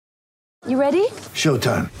You ready?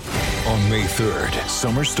 Showtime. On May 3rd,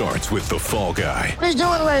 summer starts with The Fall Guy. Let's do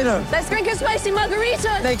it later. Let's drink a spicy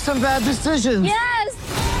margarita. Make some bad decisions.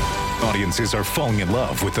 Yes! Audiences are falling in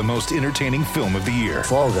love with the most entertaining film of the year.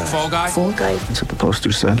 Fall Guy. Fall Guy? Fall Guy. That's what the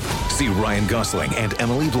poster said. See Ryan Gosling and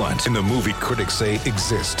Emily Blunt in the movie critics say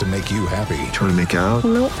exists to make you happy. Trying to make it out?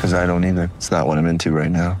 Nope. Because I don't either. It's not what I'm into right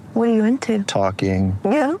now. What are you into? Talking.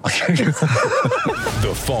 Yeah.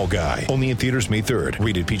 The Fall Guy. Only in theaters May 3rd.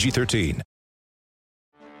 Rated PG-13.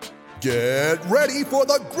 Get ready for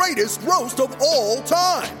the greatest roast of all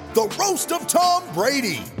time. The Roast of Tom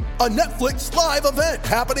Brady. A Netflix live event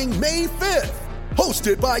happening May 5th.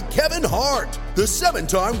 Hosted by Kevin Hart. The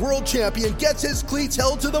 7-time world champion gets his cleats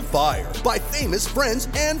held to the fire by famous friends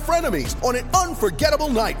and frenemies on an unforgettable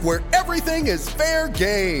night where everything is fair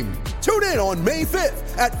game. Tune in on May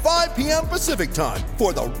 5th at 5 p.m. Pacific time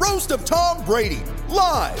for the Roast of Tom Brady.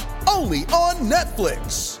 Live only on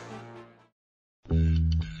Netflix.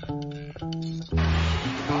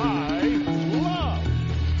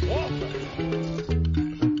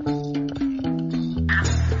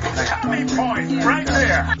 Tommy point right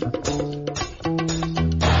there. Wow,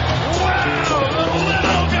 the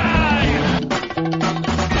little guy.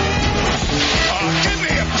 Give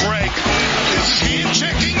me a break. Is he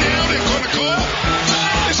checking now? They're going to call?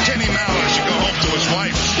 This Kenny Mallett should go home to his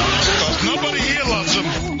wife because nobody here loves him.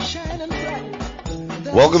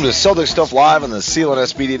 Welcome to Celtics Stuff Live on the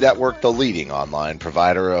CLNS Media Network, the leading online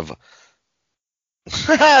provider of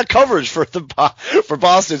coverage for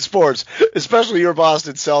Boston sports, especially your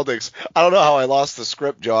Boston Celtics. I don't know how I lost the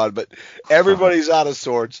script, John, but everybody's out of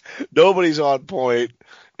sorts. Nobody's on point,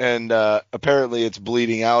 and apparently it's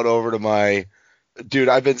bleeding out over to my dude.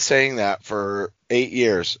 I've been saying that for 8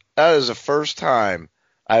 years. That is the first time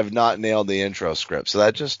I have not nailed the intro script, so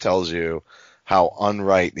that just tells you how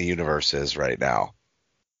unright the universe is right now.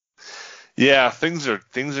 Yeah, things are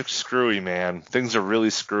screwy, man. Things are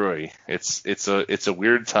really screwy. It's a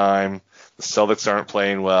weird time. The Celtics aren't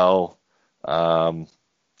playing well. I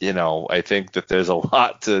think that there's a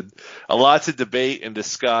lot to debate and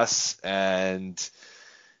discuss, and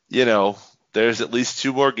there's at least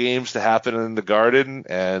 2 more games to happen in the Garden,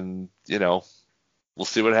 and we'll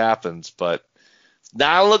see what happens. But it's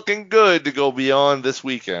not looking good to go beyond this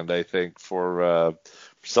weekend, I think, for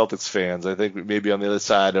Celtics fans. I think we may be on the other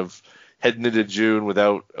side of heading into June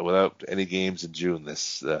without any games in June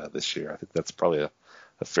this year. I think that's probably a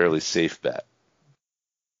fairly safe bet.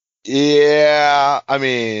 Yeah, I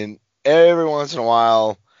mean, every once in a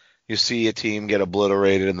while you see a team get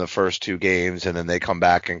obliterated in the first 2 games, and then they come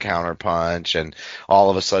back and counterpunch, and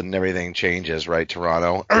all of a sudden everything changes, right,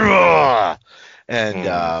 Toronto?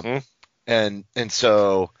 And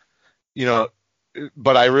so,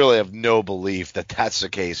 but I really have no belief that that's the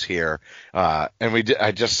case here. I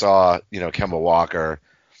just saw, Kemba Walker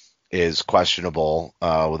is questionable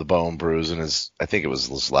with a bone bruise in I think it was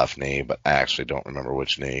his left knee, but I actually don't remember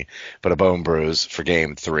which knee, but a bone bruise for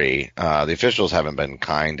game 3. The officials haven't been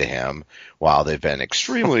kind to him, while they've been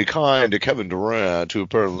extremely kind to Kevin Durant, who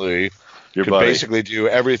apparently could basically do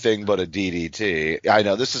everything but a DDT. I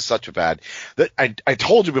know this is such a bad. I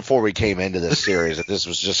told you before we came into this series that this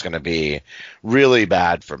was just going to be really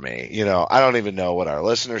bad for me. I don't even know what our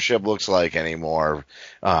listenership looks like anymore.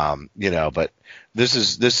 But this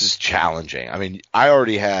is challenging. I mean,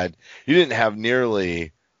 you didn't have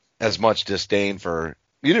nearly as much disdain for.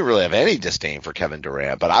 You didn't really have any disdain for Kevin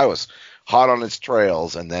Durant, but I was hot on its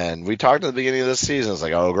trails. And then we talked at the beginning of this season. It's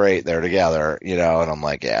like, oh, great, they're together, and I'm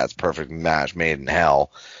like, yeah, it's a perfect match made in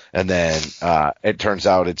hell. And then it turns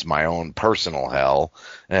out it's my own personal hell.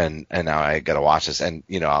 And now I got to watch this. And,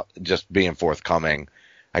 just being forthcoming,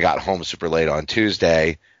 I got home super late on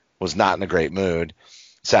Tuesday, was not in a great mood,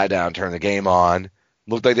 sat down, turned the game on,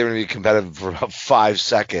 looked like they were going to be competitive for about 5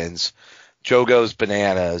 seconds. Joe goes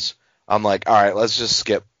bananas. I'm like, all right, let's just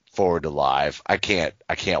skip forward to live. I can't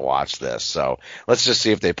watch this. So let's just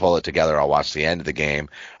see if they pull it together. I'll watch the end of the game.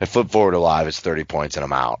 I flip forward to live. It's 30 points and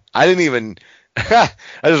I'm out. I didn't even, I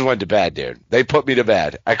just went to bed, dude. They put me to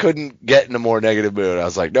bed. I couldn't get in a more negative mood. I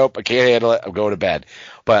was like, nope, I can't handle it. I'm going to bed.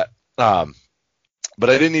 But I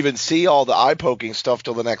didn't even see all the eye poking stuff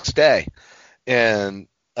till the next day. And,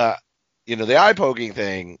 the eye poking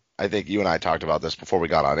thing, I think you and I talked about this before we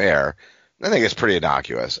got on air. I think it's pretty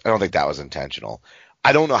innocuous. I don't think that was intentional.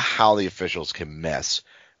 I don't know how the officials can miss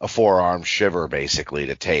a forearm shiver basically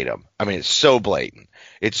to Tatum. I mean, it's so blatant.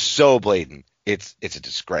 It's a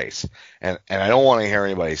disgrace. And I don't want to hear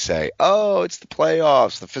anybody say, oh, it's the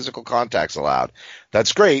playoffs, the physical contact's allowed.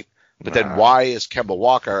 That's great. But then why is Kemba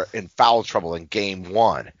Walker in foul trouble in game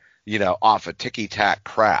 1, off a ticky-tack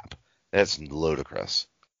crap? That's ludicrous.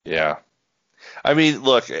 Yeah. I mean,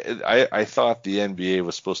 look, I thought the NBA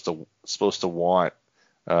was supposed to want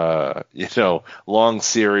long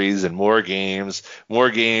series and more games. More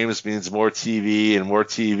games means more TV, and more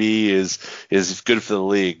TV is good for the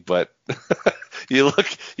league. But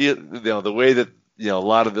the way that a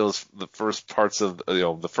lot of the first parts of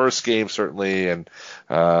the first game certainly, and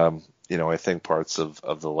I think parts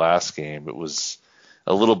of the last game, it was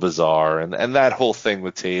a little bizarre, and that whole thing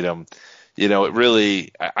with Tatum, it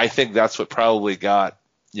really, I think that's what probably got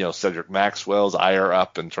Cedric Maxwell's ire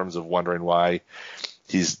up in terms of wondering why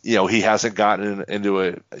he hasn't gotten into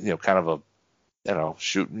a kind of a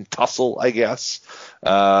shooting tussle, I guess.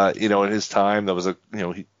 In his time, there was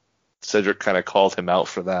Cedric kind of called him out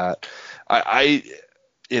for that. I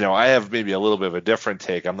have maybe a little bit of a different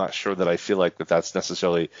take. I'm not sure that I feel like that's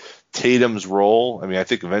necessarily Tatum's role. I mean, I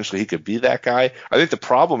think eventually he could be that guy. I think the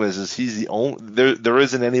problem is he's the only, there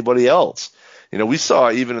isn't anybody else. We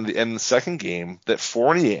saw even in the second game that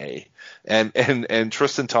Fournier and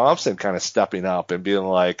Tristan Thompson kind of stepping up and being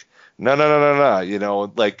like, no, and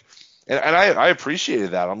I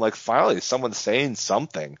appreciated that. I'm like, finally, someone's saying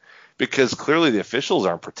something, because clearly the officials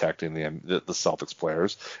aren't protecting the Celtics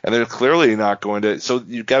players, and they're clearly not going to. So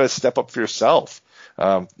you've got to step up for yourself.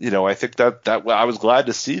 I think that I was glad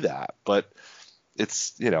to see that, but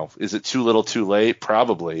it's, is it too little too late?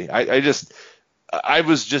 Probably. I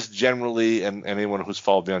was just generally, and anyone who's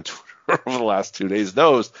followed me on Twitter over the last 2 days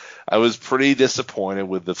knows, I was pretty disappointed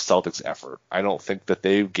with the Celtics' effort. I don't think that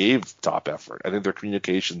they gave top effort. I think their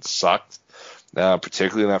communication sucked,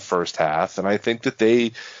 particularly in that first half, and I think that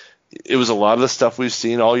it was a lot of the stuff we've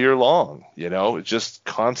seen all year long. Just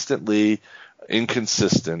constantly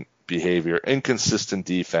inconsistent behavior, inconsistent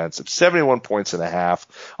defense. It's 71 points in a half,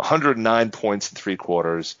 109 points in three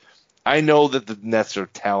quarters. I know that the Nets are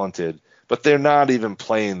talented, but they're not even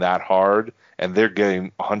playing that hard, and they're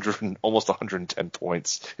getting almost 110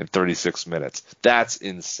 points in 36 minutes. That's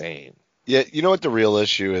insane. Yeah, you know what the real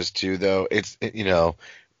issue is too, though? It's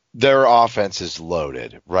their offense is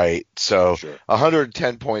loaded, right? So sure.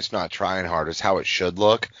 110 points not trying hard is how it should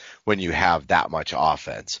look when you have that much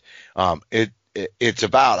offense. It's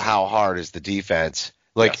about how hard is the defense.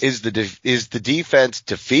 Like, yes. Is the defense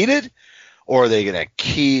defeated, or are they going to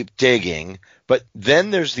keep digging? But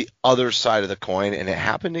then there's the other side of the coin, and it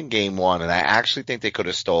happened in game one, and I actually think they could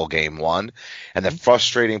have stole game one. And the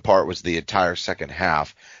frustrating part was the entire second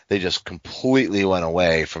half. They just completely went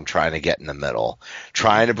away from trying to get in the middle,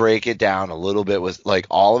 trying to break it down a little bit. Was like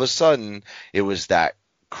all of a sudden it was that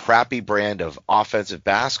crappy brand of offensive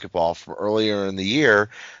basketball from earlier in the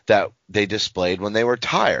year that they displayed when they were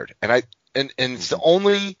tired. And it's the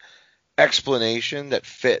only explanation that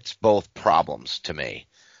fits both problems to me.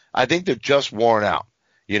 I think they're just worn out,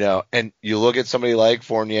 and you look at somebody like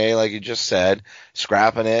Fournier, like you just said,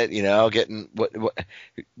 scrapping it, getting what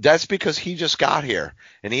that's because he just got here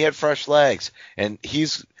and he had fresh legs, and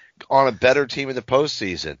he's on a better team in the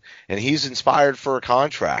postseason, and he's inspired for a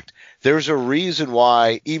contract. There's a reason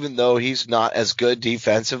why, even though he's not as good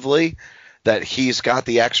defensively, that he's got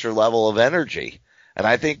the extra level of energy. And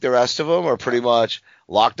I think the rest of them are pretty much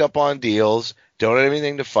locked up on deals, don't have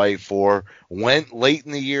anything to fight for, went late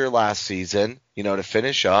in the year last season, to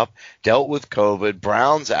finish up, dealt with COVID,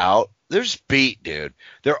 Brown's out. They're just beat, dude.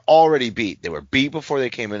 They're already beat. They were beat before they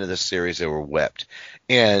came into this series. They were whipped.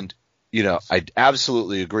 And, I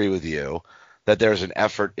absolutely agree with you that there's an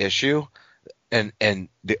effort issue. And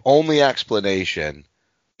the only explanation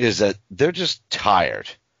is that they're just tired.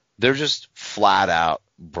 They're just flat out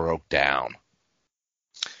broke down.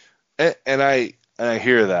 And I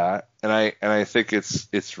hear that, and I think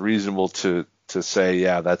it's reasonable to say,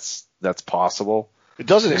 yeah, that's possible. It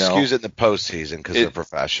doesn't excuse it in the postseason because they're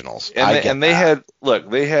professionals. And they had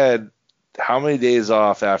how many days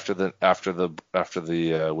off after the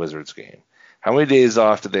Wizards game? How many days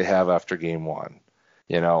off did they have after game one?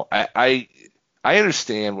 I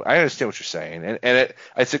understand what you're saying, and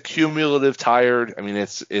it's a cumulative tired. I mean,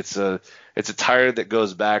 it's a tired that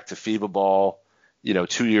goes back to FIBA ball,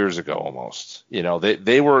 2 years ago almost.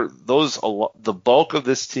 They were the bulk of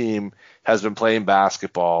this team has been playing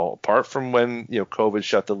basketball apart from when COVID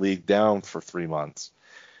shut the league down for 3 months.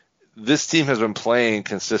 This team has been playing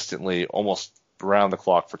consistently almost around the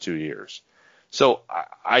clock for 2 years. So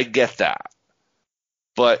I get that,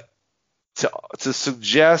 but to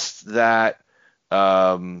suggest that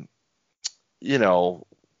Evan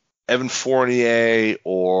Fournier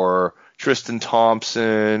or Tristan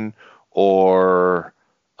Thompson or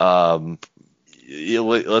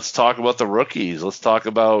let's talk about the rookies. Let's talk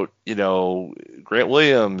about Grant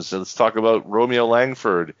Williams. Let's talk about Romeo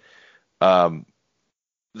Langford.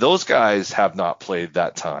 Those guys have not played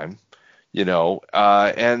that time.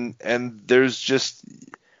 and there's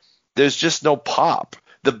just no pop.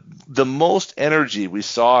 The most energy we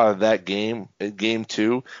saw in that game, in game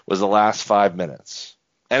 2, was the last 5 minutes.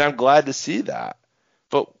 And I'm glad to see that.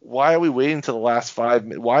 But why are we waiting until the last 5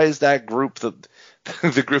 minutes? Why is that group the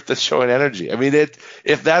group that's showing energy? I mean,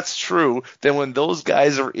 if that's true, then when those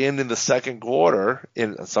guys are in the second quarter,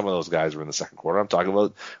 some of those guys were in the second quarter, I'm talking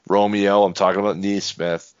about Romeo, I'm talking about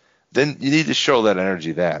Nesmith, then you need to show that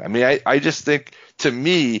energy then. I mean, I just think, to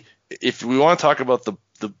me, if we want to talk about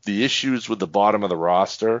the issues with the bottom of the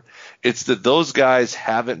roster, it's that those guys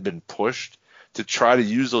haven't been pushed to try to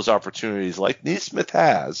use those opportunities like Nesmith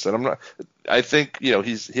has. And I think, he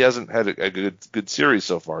hasn't had a good series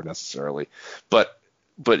so far necessarily, but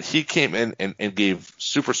he came in and gave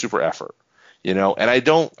super, super effort, and I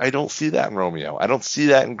don't see that in Romeo. I don't see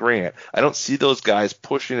that in Grant. I don't see those guys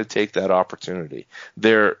pushing to take that opportunity.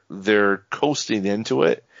 They're coasting into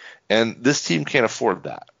it, and this team can't afford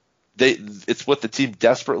that. It's what the team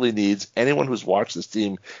desperately needs. Anyone who's watched this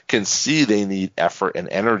team can see they need effort and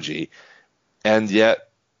energy, and yet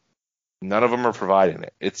none of them are providing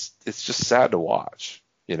it. It's just sad to watch,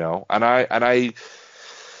 and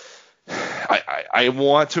I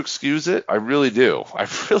want to excuse it. I really do. I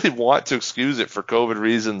really want to excuse it for COVID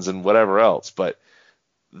reasons and whatever else, but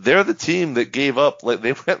they're the team that gave up. Like,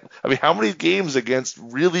 they went. I mean, how many games against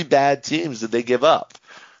really bad teams did they give up?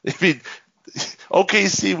 I mean,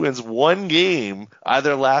 OKC wins one game out of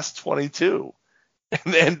their last 22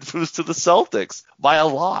 and lose to the Celtics by a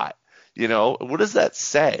lot. What does that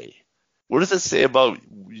say? What does it say about,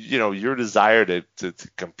 your desire to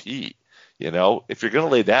compete? If you're going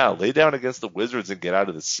to lay down against the Wizards and get out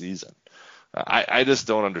of the season. I just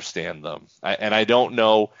don't understand them. And I don't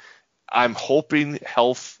know. I'm hoping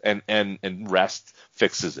health and rest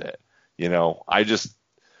fixes it.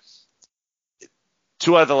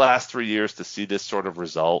 2 out of the last 3 years to see this sort of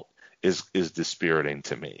result is dispiriting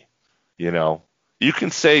to me. You can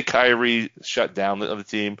say Kyrie shut down the other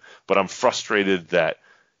team, but I'm frustrated that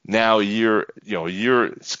now you're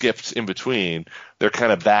skipped in between. They're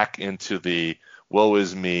kind of back into the woe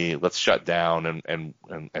is me, let's shut down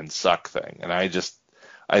and suck thing. And I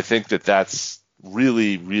think that's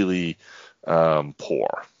really, really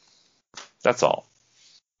poor. That's all.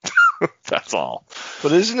 That's all.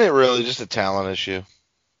 But isn't it really just a talent issue?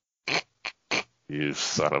 You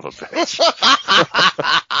son of a bitch.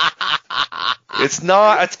 It's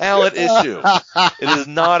not a talent issue. It is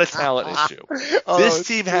not a talent issue. This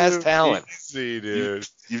team has talent. Easy, dude.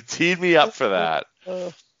 You teed me up for that.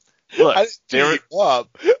 Look, I didn't tee you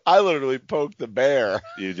up. I literally poked the bear.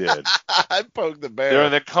 You did. I poked the bear. They're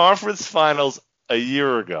in the conference finals a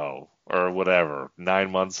year ago or whatever,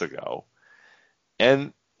 9 months ago.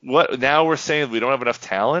 And what now we're saying we don't have enough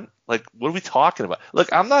talent? Like, what are we talking about?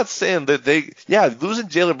 Look, I'm not saying that losing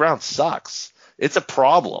Jaylen Brown sucks. It's a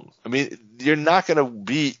problem. I mean, you're not going to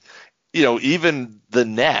beat, even the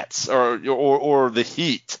Nets or the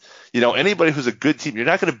Heat. Anybody who's a good team, you're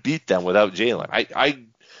not going to beat them without Jaylen.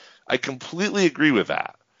 I completely agree with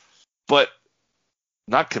that. But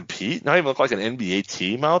not compete, not even look like an NBA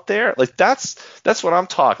team out there. Like, that's what I'm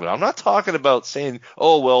talking about. I'm not talking about saying,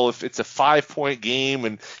 oh, well, if it's a 5-point game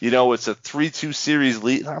and, it's a 3-2 series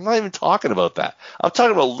lead. I'm not even talking about that. I'm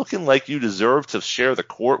talking about looking like you deserve to share the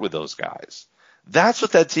court with those guys. That's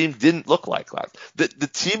what that team didn't look like last. The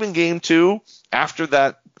team in game 2, after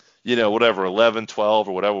that, 11, 12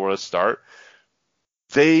 or whatever was start,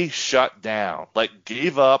 they shut down, like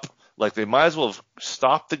gave up, like they might as well have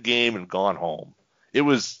stopped the game and gone home. It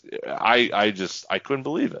was, I couldn't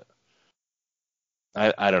believe it.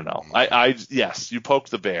 I don't know. Yes, you poked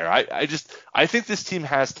the bear. I think this team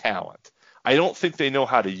has talent. I don't think they know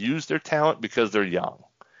how to use their talent because they're young.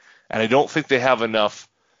 And I don't think they have enough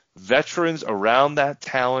veterans around that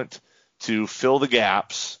talent to fill the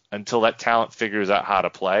gaps until that talent figures out how to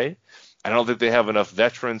play. I don't think they have enough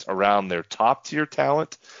veterans around their top tier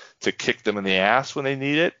talent to kick them in the ass when they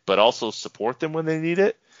need it, but also support them when they need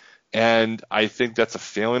it. And I think that's a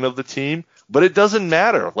failing of the team, but it doesn't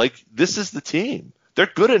matter. Like, this is the team. They're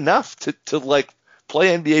good enough to like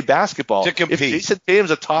play NBA basketball. To compete. If Jason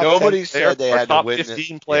Tatum's a top 10 player or a top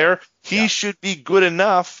 15 player, he should be good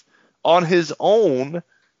enough on his own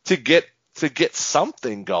to get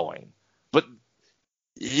something going. But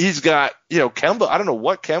he's got, Kemba. I don't know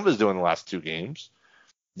what Kemba's doing the last 2 games.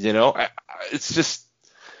 It's just,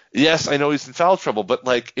 yes, I know he's in foul trouble, but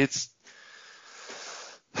like it's.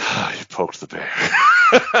 You poked the bear.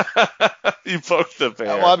 You poked the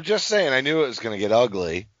bear. Well, I'm just saying, I knew it was going to get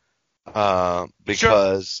ugly.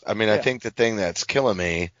 Because I mean, I think the thing that's killing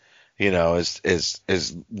me,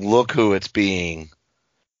 is look who it's being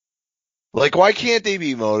Like, why can't they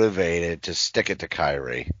be motivated to stick it to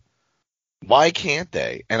Kyrie? Why can't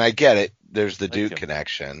they? And I get it. There's the Duke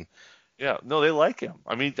connection. Yeah, no, they like him.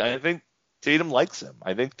 I mean, I think Tatum likes him.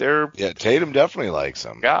 I think they're Tatum definitely likes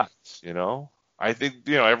him. guys, I think,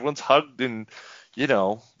 everyone's hugged and,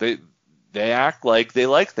 they act like they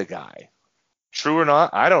like the guy. True or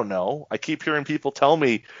not, I don't know. I keep hearing people tell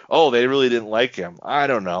me, oh, they really didn't like him. I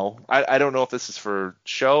don't know. I don't know if this is for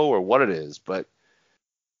show or what it is, but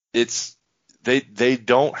they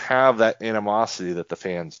don't have that animosity that the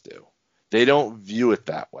fans do. They don't view it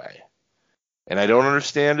that way. And I don't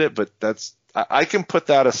understand it, but I can put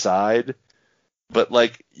that aside. But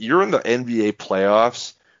like, you're in the NBA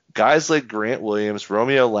playoffs, guys like Grant Williams,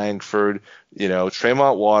 Romeo Langford,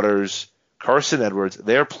 Tremont Waters, Carson Edwards,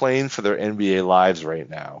 they're playing for their NBA lives right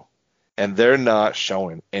now, and they're not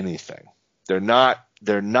showing anything. They're not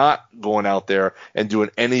going out there and doing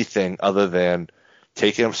anything other than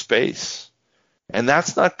taking up space. And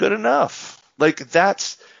that's not good enough.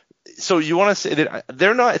 So you want to say that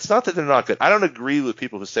they're not, it's not that they're not good. I don't agree with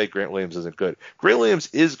people who say Grant Williams isn't good. Grant Williams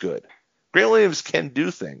is good. Grant Williams can do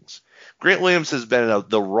things. Grant Williams has been in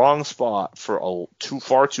the wrong spot for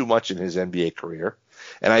far too much in his NBA career.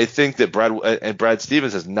 And I think that Brad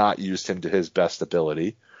Stevens has not used him to his best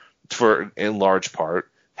ability in large part.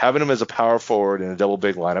 Having him as a power forward in a double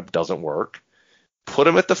big lineup doesn't work. Put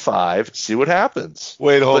him at the 5, see what happens.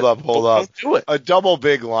 Wait, hold up. Do it. A double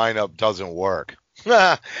big lineup doesn't work.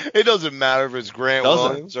 It doesn't matter if it's Grant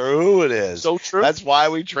Williams or who it is. So true. That's why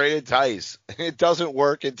we traded Tice. It doesn't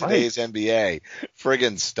work in today's NBA.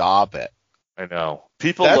 Friggin' stop it. I know.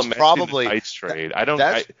 People that's lament probably the Tice trade.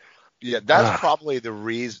 That's probably the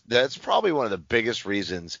reason. That's probably one of the biggest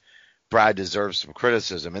reasons Brad deserves some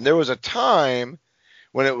criticism. And there was a time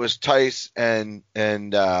when it was Tice and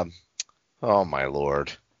oh my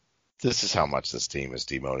Lord, this is how much this team has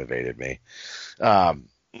demotivated me.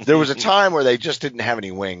 There was a time where they just didn't have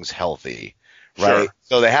any wings healthy, right? Sure.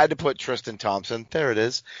 So they had to put Tristan Thompson, there it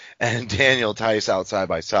is, and Daniel Tice out side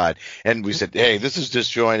by side. And we said, hey, this is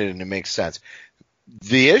disjointed and it makes sense.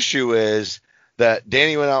 The issue is that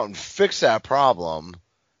Danny went out and fixed that problem,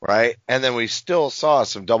 right? And then we still saw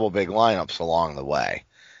some double big lineups along the way.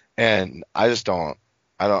 And I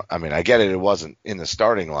get it wasn't in the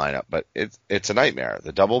starting lineup, but it's a nightmare.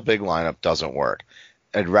 The double big lineup doesn't work.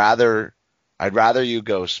 I'd rather you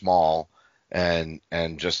go small and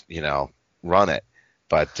just, run it.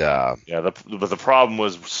 But the problem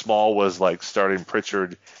was Small was like starting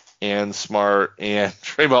Pritchard and Smart and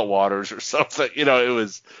Tremont Waters or something. It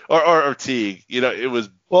was or Teague. It was.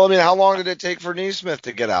 Well, I mean, how long did it take for Nesmith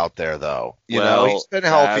to get out there, though? He's been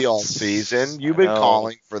healthy all season. You've been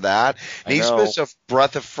calling for that. Nesmith's a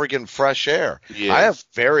breath of friggin' fresh air. I am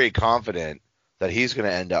very confident that he's going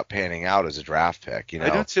to end up panning out as a draft pick. I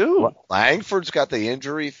do too. Langford's got the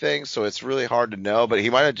injury thing, so it's really hard to know, but he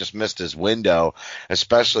might have just missed his window,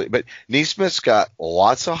 especially. But Nesmith's got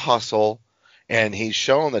lots of hustle, and he's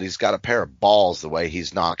shown that he's got a pair of balls the way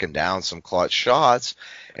he's knocking down some clutch shots,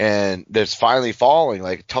 and that's finally falling.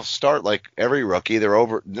 Like, tough start, like every rookie. They're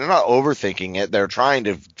not overthinking it. They're trying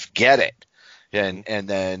to get it, and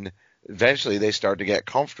then eventually they start to get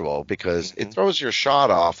comfortable because it throws your shot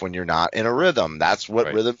off when you're not in a rhythm. That's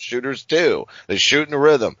what rhythm shooters do. They shoot in a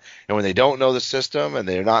rhythm. And when they don't know the system and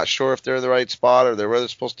they're not sure if they're in the right spot or they're where they're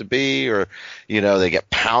supposed to be, or, they get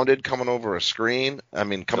pounded coming over a screen.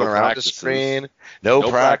 Coming around the screen. No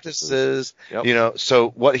practices. Yep. So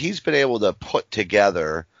what he's been able to put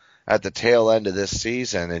together at the tail end of this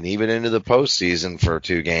season and even into the postseason for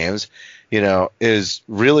 2 games, is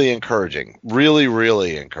really encouraging. Really,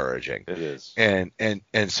 really encouraging. It is. And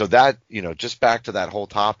so that, just back to that whole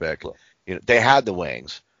topic, they had the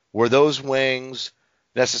wings. Were those wings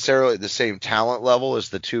necessarily at the same talent level as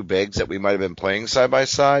the 2 bigs that we might have been playing side by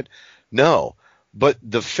side? No. But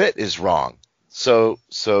the fit is wrong. So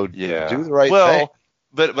do the right thing.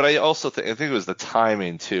 But I also think it was the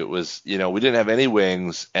timing too. It was, we didn't have any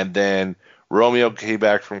wings, and then Romeo came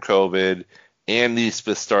back from COVID, and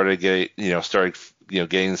Nesmith started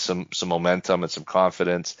getting some momentum and some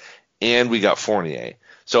confidence, and we got Fournier.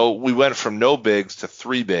 So we went from no bigs to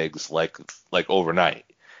 3 bigs like overnight.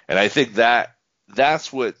 And I think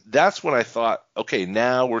that's when I thought, okay,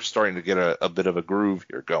 now we're starting to get a bit of a groove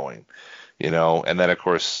here going, and then of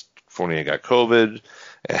course Fournier got COVID,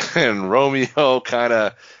 and Romeo kind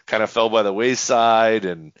of fell by the wayside.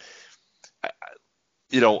 And,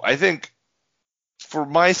 I think for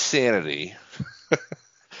my sanity,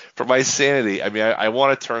 I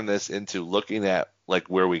want to turn this into looking at like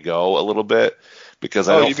where we go a little bit, because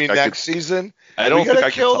you mean next season? I don't we gotta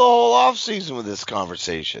think kill the whole off season with this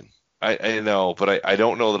conversation. I know, but I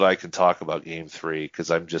don't know that I can talk about Game 3 because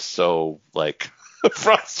I'm just so frustrated.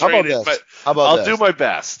 How about this? But How about I'll this? do my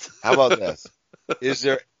best. How about this? Is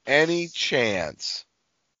there any chance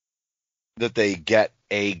that they get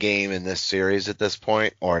a game in this series at this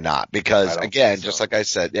point or not? Because again, just like I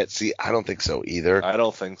said, I don't think so either. I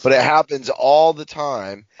don't think so. But it happens all the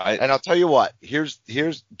time. And I'll tell you what, here's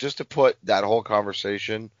just to put that whole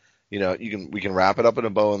conversation, we can wrap it up in a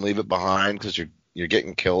bow and leave it behind because you're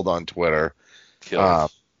getting killed on Twitter.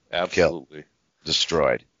 Killed. Absolutely. Killed.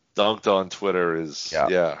 Destroyed. Dunked on Twitter is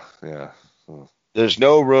yeah. There's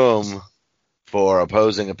no room for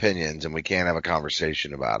opposing opinions, and we can't have a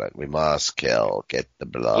conversation about it. We must get the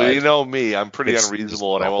blood. Well, you know me, I'm pretty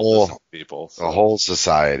unreasonable, and I won't listen to people. So. The whole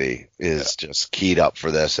society is just keyed up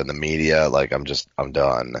for this, and the media, I'm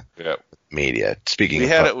done. Yeah. Media. We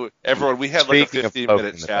had like a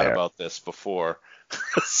 15-minute chat about this before.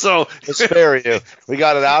 So to spare you, we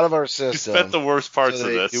got it out of our system. You spent the worst parts of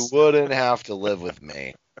this. You wouldn't have to live with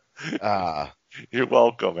me. You're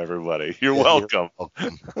welcome, everybody. You're welcome.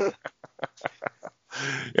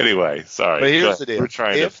 Anyway, sorry. But here's the deal. We're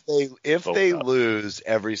trying if they lose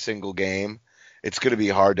every single game, it's going to be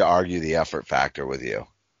hard to argue the effort factor with you,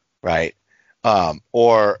 right?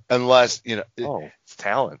 Or unless, it's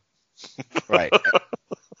talent. Right.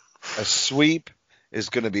 A sweep is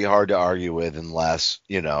going to be hard to argue with unless,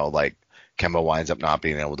 Kemba winds up not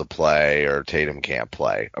being able to play or Tatum can't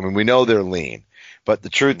play. I mean, we know they're lean, but the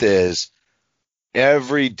truth is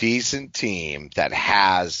every decent team that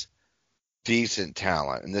has decent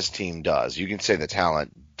talent, and this team does, you can say the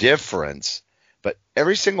talent difference, but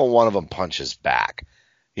every single one of them punches back.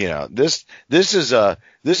 This is a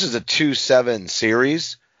 2-7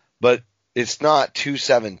 series, but it's not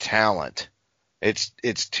 2-7 talent. It's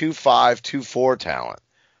 2-5, 2-4 talent.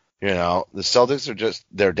 The Celtics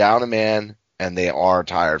they're down a man and they are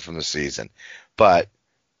tired from the season. But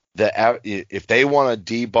if they want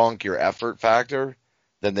to debunk your effort factor,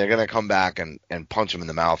 then they're going to come back and punch them in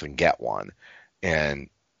the mouth and get one. And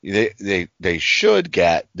they should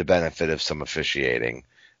get the benefit of some officiating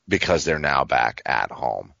because they're now back at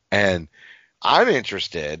home. And I'm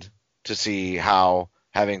interested to see how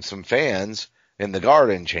having some fans in the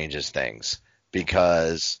Garden changes things,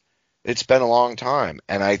 because it's been a long time.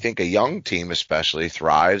 And I think a young team especially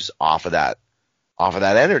thrives off of that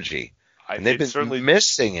energy. And they've been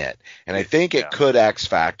missing it. And I think it could X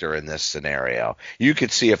factor in this scenario. You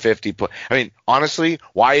could see a 50-point. I mean, honestly,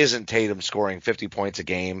 why isn't Tatum scoring 50 points a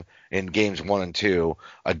game in games 1 and 2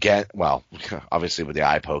 again? Well, obviously with the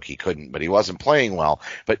eye poke, he couldn't, but he wasn't playing well.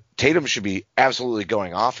 But Tatum should be absolutely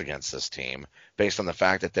going off against this team based on the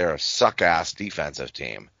fact that they're a suck-ass defensive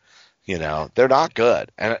team. They're not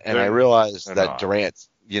good. And I realize that Durant's,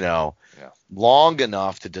 long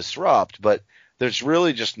enough to disrupt, but there's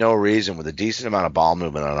really just no reason with a decent amount of ball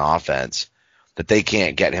movement on offense that they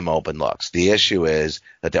can't get him open looks. The issue is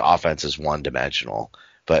that the offense is one-dimensional.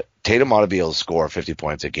 But Tatum ought to be able to score 50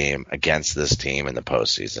 points a game against this team in the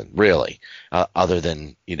postseason, really, other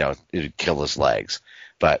than, it'd kill his legs.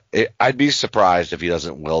 But I'd be surprised if he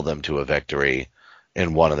doesn't will them to a victory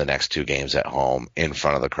in one of the next 2 games at home in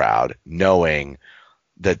front of the crowd, knowing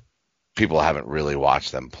that people haven't really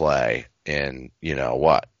watched them play in,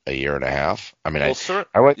 a year and a half. I mean,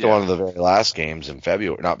 I went to one of the very last games in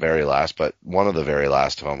February, not very last, but one of the very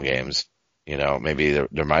last home games. Maybe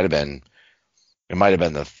there might have been the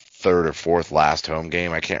 3rd or 4th last home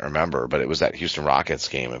game. I can't remember, but it was that Houston Rockets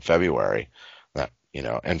game in February. That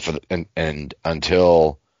and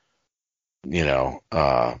until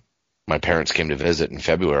my parents came to visit in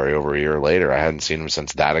February over a year later, I hadn't seen them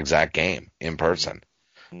since that exact game in person.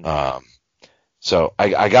 So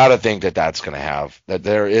I got to think that's going to that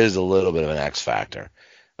there is a little bit of an X factor.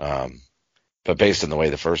 But based on the way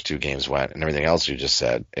the first 2 games went and everything else you just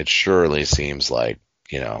said, it surely seems like,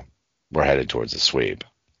 we're headed towards a sweep.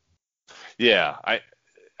 Yeah.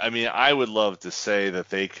 I mean, I would love to say that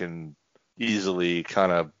they can easily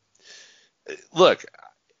kind of look,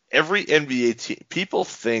 every NBA team, people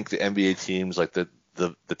think the NBA teams, like the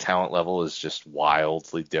talent level is just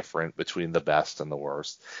wildly different between the best and the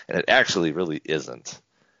worst, and it actually really isn't.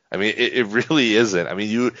 I mean, it really isn't. I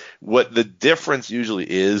mean, what the difference usually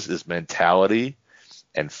is mentality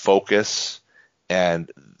and focus,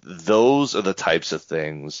 and those are the types of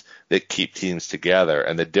things that keep teams together,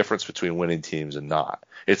 and the difference between winning teams and not.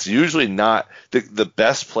 It's usually not the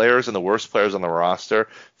best players and the worst players on the roster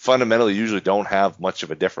fundamentally usually don't have much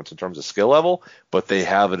of a difference in terms of skill level, but they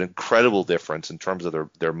have an incredible difference in terms of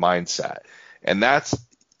their mindset. And that's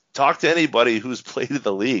Talk to anybody who's played in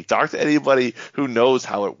the league. Talk to anybody who knows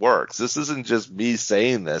how it works. This isn't just me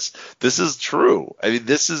saying this. This is true. I mean,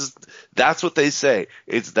 that's what they say.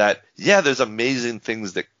 It's that, yeah, there's amazing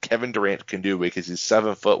things that Kevin Durant can do because he's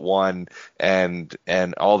 7'1"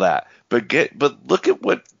 and all that. But look at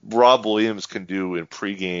what Rob Williams can do in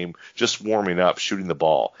pregame, just warming up, shooting the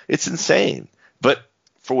ball. It's insane. But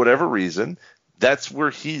for whatever reason, that's where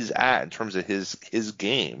he's at in terms of his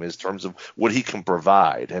game, in terms of what he can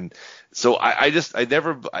provide. And so I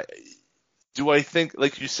think,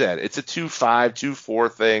 like you said, it's a 2-5,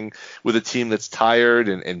 2-4 thing with a team that's tired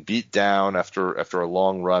and beat down after a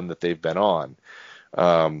long run that they've been on.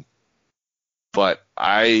 But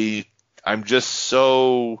I'm just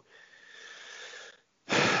so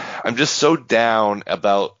down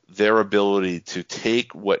about their ability to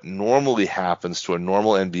take what normally happens to a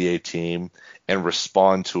normal NBA team and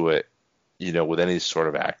respond to it, with any sort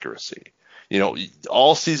of accuracy.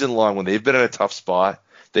 All season long, when they've been in a tough spot,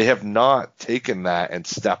 they have not taken that and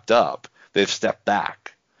stepped up. They've stepped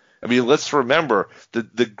back. I mean, let's remember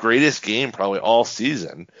the greatest game probably all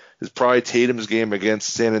season is probably Tatum's game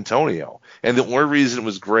against San Antonio. And the only reason it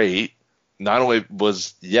was great, not only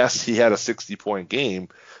was, yes, he had a 60-point game,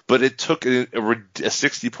 but it took a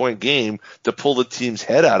 60-point game to pull the team's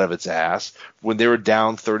head out of its ass when they were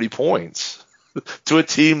down 30 points to a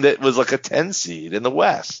team that was like a 10 seed in the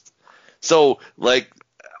West. So,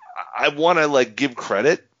 I want to, give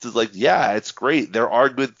credit to, yeah, it's great. There are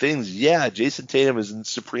good things. Yeah, Jason Tatum is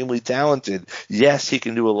supremely talented. Yes, he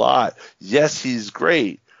can do a lot. Yes, he's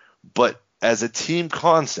great. But as a team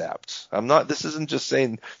concept, this isn't just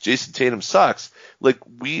saying Jason Tatum sucks.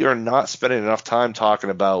 We are not spending enough time talking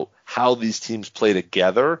about how these teams play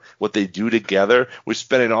together, what they do together. We're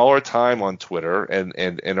spending all our time on Twitter and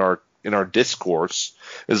in our discourse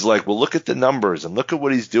is well, look at the numbers and look at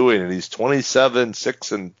what he's doing. And he's 27,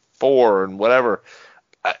 6 and 4 and whatever.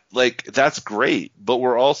 That's great. But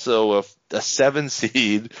we're also a 7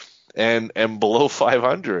 seed and below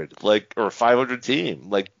 500, or 500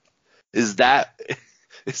 team. Is that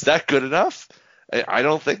good enough? I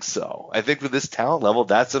don't think so. I think with this talent level,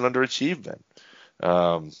 that's an underachievement.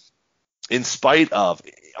 In spite of,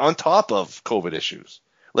 on top of COVID issues.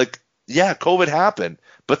 Yeah, COVID happened,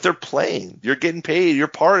 but they're playing. You're getting paid. You're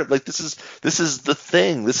part of this is the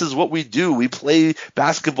thing. This is what we do. We play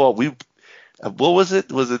basketball. What was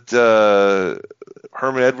it? Was it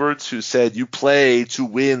Herman Edwards who said you play to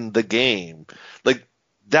win the game?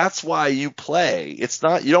 That's why you play. It's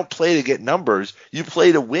not, you don't play to get numbers. You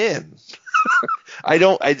play to win.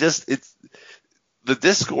 The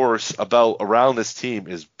discourse around this team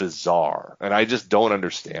is bizarre, and I just don't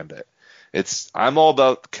understand it. I'm all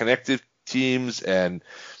about connected teams and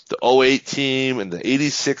the 08 team and the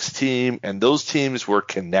 86 team, and those teams were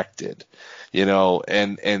connected,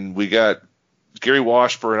 and we got Gary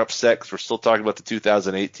Washburn upset because we're still talking about the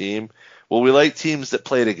 2008 team. Well, we like teams that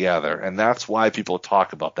play together, and that's why people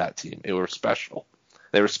talk about that team. They were special.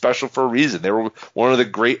 They were special for a reason. They were one of the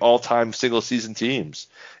great all-time single-season teams,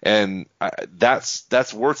 and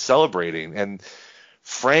that's worth celebrating. And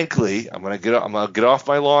frankly, I'm gonna get off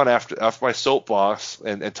my lawn after my soapbox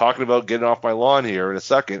and talking about getting off my lawn here in a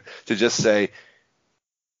second to just say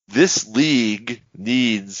this league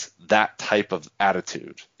needs that type of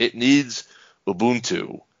attitude. It needs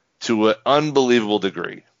Ubuntu to an unbelievable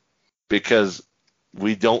degree, because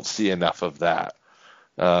we don't see enough of that,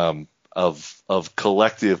 of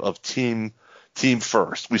collective, of team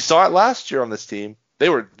first. We saw it last year on this team. They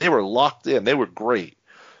were locked in. They were great.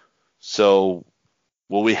 So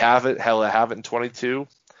will we have it? Hell, have it in 22?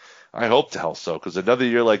 I hope to hell so, because another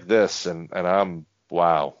year like this, and I'm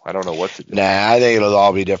wow, I don't know what to do. Nah, I think it'll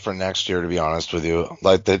all be different next year, to be honest with you.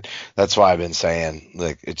 That's why I've been saying,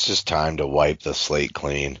 it's just time to wipe the slate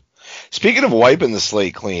clean. Speaking of wiping the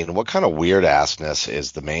slate clean, what kind of weird assness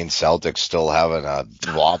is the Maine Celtics still having a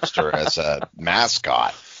lobster as a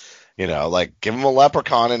mascot? Give them a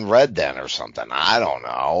leprechaun in red then or something. I don't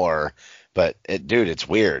know. But it's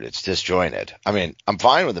weird. It's disjointed. I mean, I'm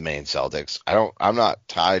fine with the Maine Celtics. I'm not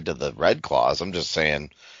tied to the Red Claws. I'm just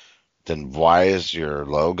saying, then why is your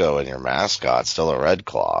logo and your mascot still a Red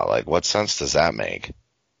Claw? What sense does that make?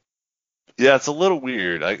 Yeah, it's a little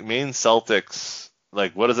weird. Maine Celtics.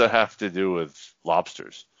 What does that have to do with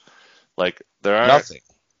lobsters? There are nothing.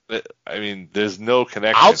 I mean, there's no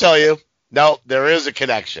connection. I'll tell you. No, there is a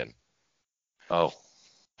connection. Oh.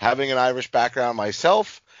 Having an Irish background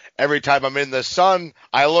myself, every time I'm in the sun,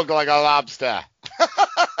 I look like a lobster.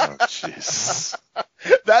 Oh, jeez.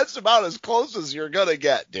 That's about as close as you're going to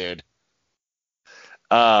get, dude.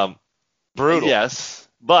 Brutal.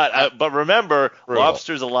 But remember, Brutal.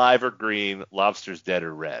 lobster's alive or green, lobster's dead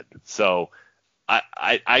or red. So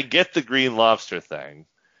I get the green lobster thing.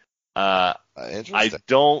 I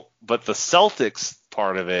don't, but the Celtics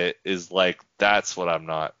part of it is like, that's what I'm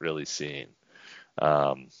not really seeing.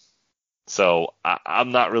 So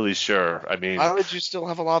I'm not really sure. I mean, why would you still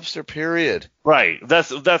have a lobster, period? Right.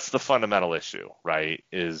 That's the fundamental issue, right?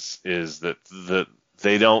 Is that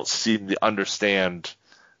they don't seem to understand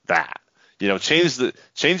that. Change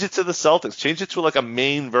it to the Celtics. Change it to like a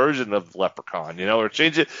main version of Leprechaun, or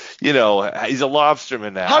change it, he's a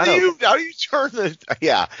lobsterman now. How do you turn the?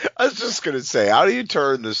 Yeah, I was just gonna say, how do you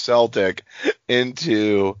turn the Celtic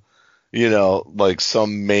into, like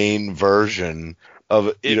some main version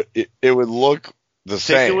of it? It would look the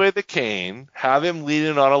same. Take away the cane, have him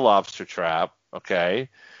leaning on a lobster trap, okay?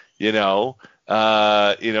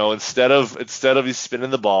 Instead of he's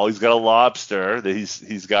spinning the ball, he's got a lobster that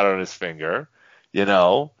he's got on his finger.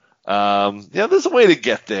 There's a way to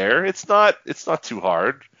get there. It's not too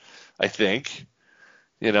hard, I think.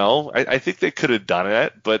 I think they could have done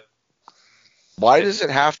it, but why does it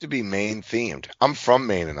have to be Maine themed? I'm from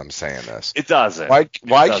Maine, and I'm saying this. It doesn't. Why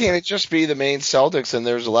can't it just be the Maine Celtics and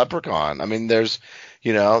there's a Leprechaun? I mean, there's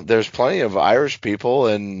plenty of Irish people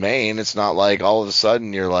in Maine. It's not like all of a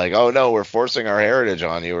sudden you're like, oh no, we're forcing our heritage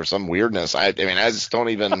on you or some weirdness. I just don't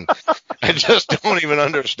even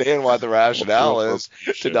understand what the rationale is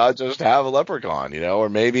to not just have a leprechaun, or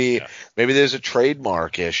maybe there's a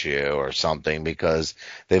trademark issue or something because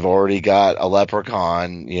they've already got a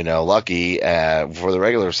leprechaun, Lucky for the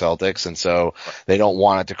regular Celtics, and so they don't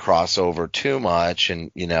want it to cross over too much, and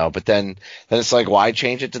but then it's like, why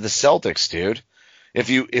change it to the Celtics, dude?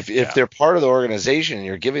 If they're part of the organization and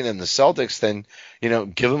you're giving them the Celtics, then,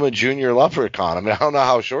 give them a junior leprechaun. I mean, I don't know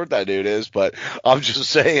how short that dude is, but I'm just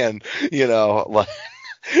saying,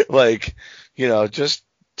 just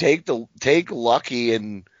take Lucky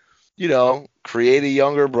and, create a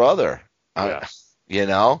younger brother. It's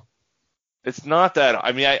not that.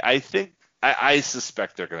 I mean, I think I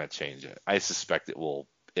suspect they're going to change it. I suspect it will.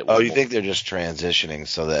 You think they're just transitioning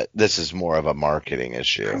so that this is more of a marketing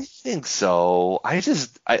issue? I think so. I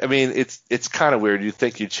mean, it's kind of weird. You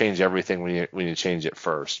think you change everything when you change it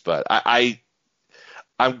first, but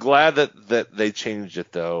I'm glad that they changed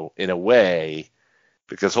it though in a way,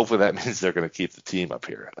 because hopefully that means they're going to keep the team up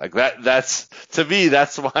here. Like that's to me,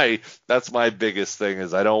 that's my biggest thing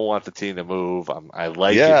is I don't want the team to move. I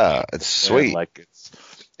like it. Yeah, it's sweet. Like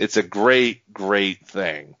it's a great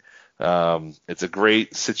thing. It's a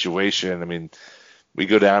great situation. I mean, we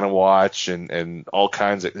go down and watch and all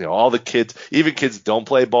kinds of, all the kids, even kids don't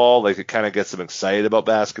play ball. Like it kind of gets them excited about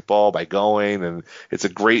basketball by going, and it's a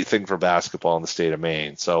great thing for basketball in the state of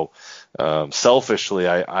Maine. So, selfishly,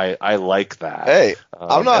 I like that. Hey,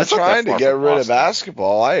 I'm not trying to get rid of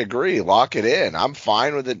basketball. I agree. Lock it in. I'm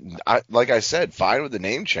fine with it. Like I said, fine with the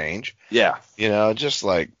name change. Yeah. Just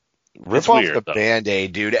like rip off the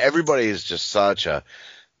Band-Aid, dude. Everybody is just such a,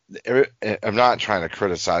 I'm not trying to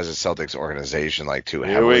criticize the Celtics organization like too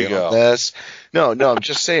heavily on this. No, I'm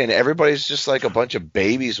just saying everybody's just like a bunch of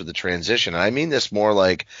babies with the transition. And I mean this more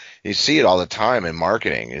like you see it all the time in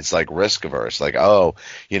marketing. It's like risk averse. Like,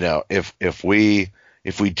 if we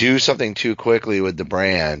do something too quickly with the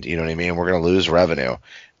brand, you know what I mean, we're going to lose revenue.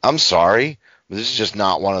 I'm sorry, but this is just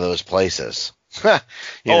not one of those places. I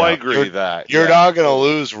agree with that. You're not going to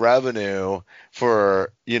lose revenue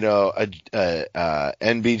for, a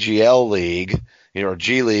NBGL league, or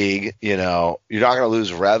G League, you're not going to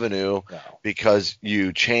lose revenue because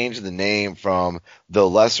you change the name from the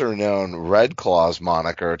lesser known Red Claws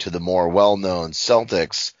moniker to the more well-known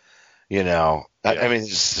Celtics, I mean,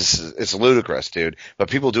 it's ludicrous, dude, but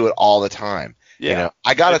people do it all the time. I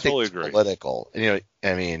got to think it's political, I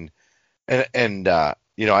mean, I don't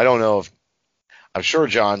know if, I'm sure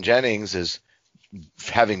John Jennings is,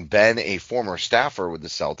 having been a former staffer with the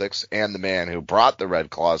Celtics and the man who brought the Red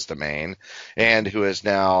Claws to Maine, and who is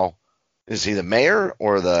now, is he the mayor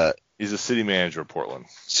or he's the city manager of Portland.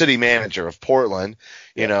 City manager of Portland.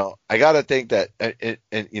 I got to think that,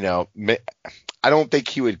 I don't think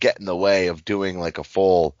he would get in the way of doing like a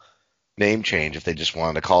full name change if they just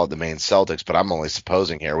wanted to call it the Maine Celtics, but I'm only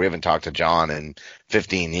supposing here. We haven't talked to John in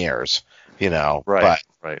 15 years. Right.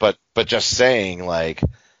 But just saying, like,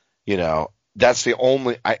 that's the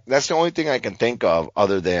only thing I can think of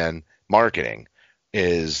other than marketing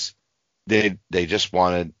is they just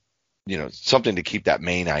wanted, something to keep that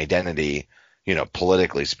Maine identity,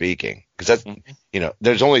 politically speaking, because that's,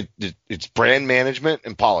 it's brand management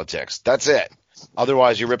and politics. That's it.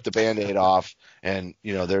 Otherwise you rip the Band-Aid off and,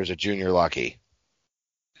 there's a junior Lucky.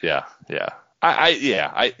 Yeah. Can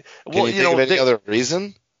you think of any other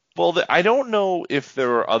reason? Well, I don't know if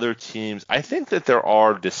there are other teams. I think that there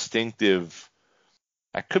are distinctive.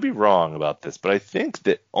 I could be wrong about this, but I think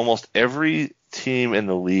that almost every team in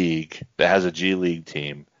the league that has a G League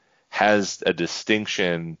team has a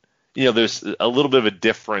distinction. There's a little bit of a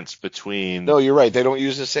difference between. No, you're right. They don't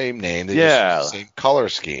use the same name. They use the same color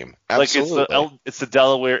scheme. Absolutely. Like it's the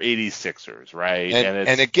Delaware 86ers, right?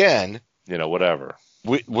 And again, whatever.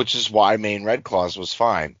 Which is why Maine Red Claws was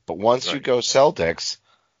fine. But once you go Celtics,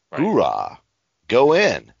 hoorah, go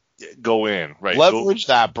in. Go in, right. Leverage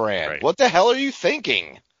that brand. Right. What the hell are you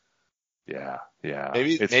thinking? Yeah.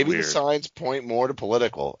 Maybe the signs point more to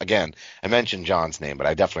political. Again, I mentioned John's name, but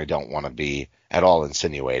I definitely don't want to be at all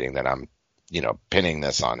insinuating that I'm, pinning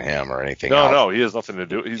this on him or anything else. No, he has nothing to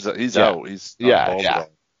do. He's out. He's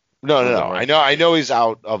No. I know he's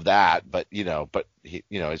out of that, but he,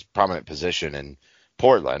 his prominent position in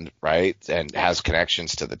Portland, right, and has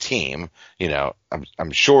connections to the team.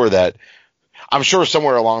 I'm sure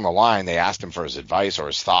somewhere along the line they asked him for his advice or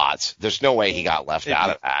his thoughts. There's no way he got left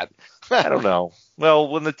out of that. I don't know. Well,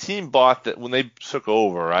 when the team when they took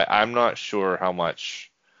over, I'm not sure how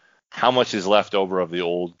much is left over of the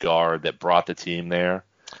old guard that brought the team there.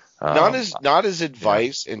 Not as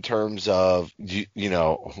advice in terms of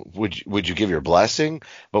would you give your blessing,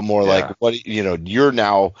 but more like what you're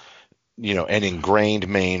now an ingrained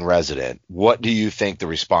Maine resident. What do you think the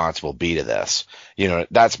response will be to this?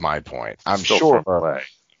 That's my point. I'm sure.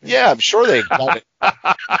 Yeah, I'm sure they got it.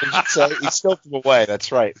 He's still from away.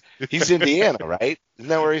 That's right. He's Indiana, right? Isn't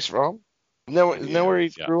that where he's from? Isn't that where he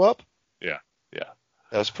grew up? Yeah.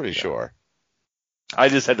 I was pretty sure. I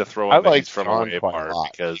just had to throw in he's from away part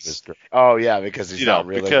because he's not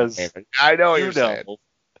really. Because I know what you're saying.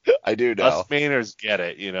 I do know. Us Mainers get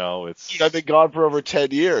it. I've been gone for over 10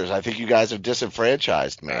 years. I think you guys have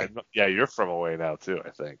disenfranchised me. Yeah, you're from away now too, I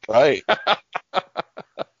think. Right.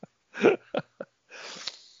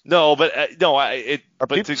 No, but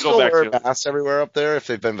people still wear masks everywhere up there if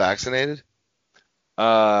they've been vaccinated?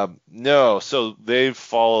 No. So they've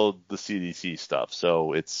followed the CDC stuff.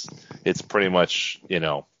 So it's pretty much,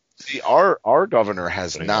 See, our governor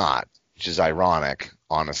has not, which is ironic,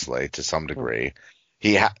 honestly, to some degree.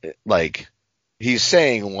 He's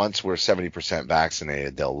saying once we're 70%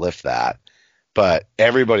 vaccinated, they'll lift that. But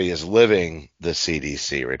everybody is living the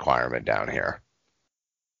CDC requirement down here.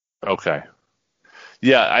 Okay.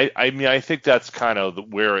 Yeah, I think that's kind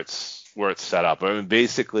of where it's set up. I mean,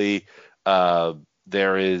 basically,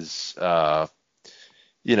 there is,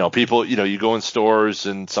 people, you go in stores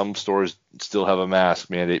and some stores still have a mask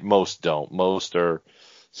mandate. Most don't. Most are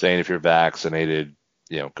saying if you're vaccinated,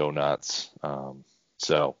 go nuts.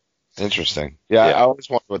 So interesting. Yeah, I always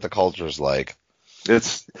wonder what the culture is like.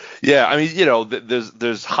 There's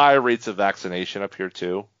high rates of vaccination up here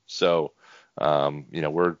too. So,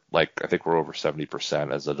 we're I think we're over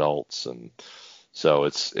 70% as adults, and so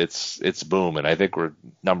it's booming. I think we're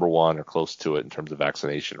number one or close to it in terms of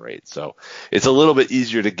vaccination rate. So it's a little bit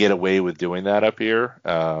easier to get away with doing that up here.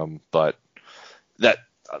 But that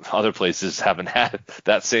other places haven't had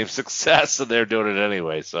that same success, and they're doing it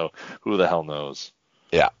anyway. So who the hell knows?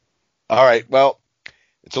 Yeah. All right. Well,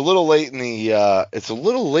 it's a little late in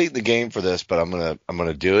the game for this, but I'm gonna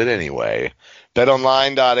do it anyway.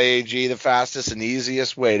 BetOnline.ag, the fastest and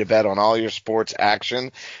easiest way to bet on all your sports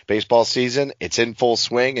action. Baseball season, it's in full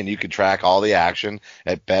swing, and you can track all the action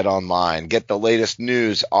at BetOnline. Get the latest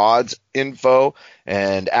news, odds, info,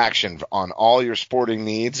 and action on all your sporting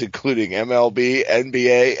needs, including MLB,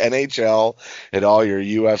 NBA, NHL, and all your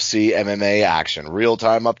UFC, MMA action.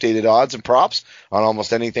 Real-time updated odds and props on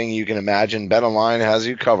almost anything you can imagine. BetOnline has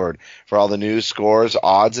you covered for all the news, scores,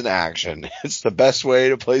 odds, and action. It's the best way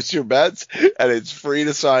to place your bets, and it's free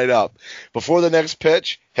to sign up. Before the next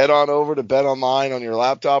pitch, head on over to BetOnline on your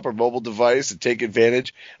laptop or mobile device and take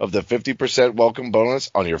advantage of the 50% welcome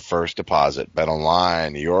bonus on your first deposit.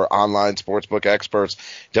 BetOnline, your online sportsbook experts.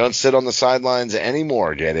 Don't sit on the sidelines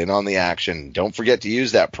anymore. Get in on the action. Don't forget to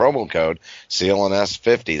use that promo code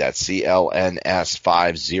CLNS50. That's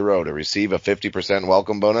CLNS50 to receive a 50%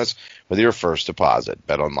 welcome bonus with your first deposit.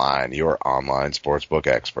 BetOnline, your online sportsbook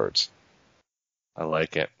experts. I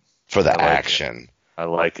like it. For the action. I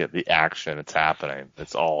like it. The action. It's happening.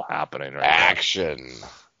 It's all happening right Action.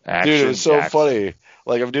 now. Dude, it was so funny.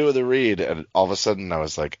 I'm doing the read, and all of a sudden I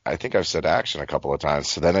was like, I think I've said action a couple of times.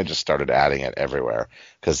 So then I just started adding it everywhere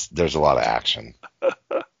because there's a lot of action. A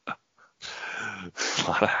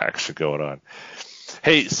lot of action going on.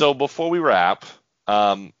 Hey, so before we wrap,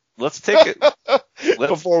 let's take it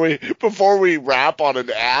before we wrap on an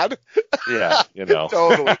ad. Yeah,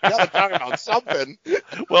 Totally. We gotta talk about something.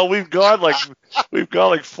 Well, we've gone like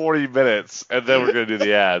 40 minutes, and then we're gonna do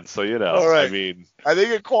the ad. So All right. I mean, I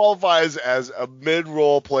think it qualifies as a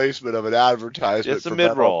mid-roll placement of an advertisement. It's a for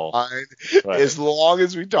mid-roll. BetOnline, as long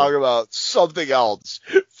as we talk about something else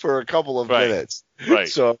for a couple of minutes. Right.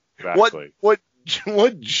 So exactly.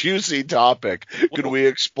 What juicy topic could we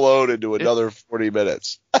explode into another 40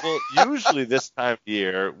 minutes? Well, usually this time of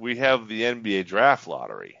year we have the NBA draft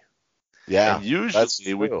lottery. Yeah, and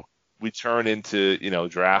usually we turn into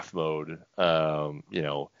draft mode. And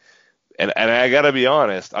I got to be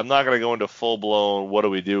honest, I'm not going to go into full blown what do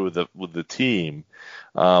we do with the team.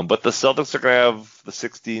 But the Celtics are going to have the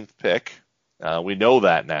 16th pick. We know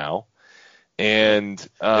that now, and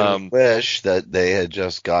I wish that they had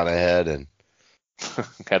just gone ahead and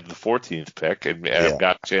had the 14th pick and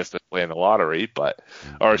got a chance to play in the lottery, or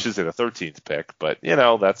I should say the 13th pick, but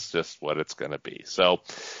that's just what it's going to be. So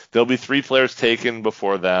there'll be 3 players taken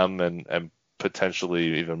before them and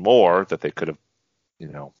potentially even more that they could have,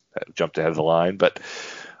 jumped ahead of the line. But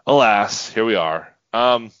alas, here we are.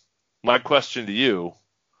 My question to you,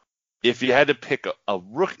 if you had to pick a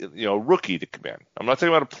rookie to come in, I'm not talking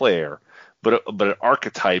about a player, but an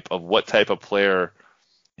archetype of what type of player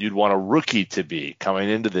you'd want a rookie to be coming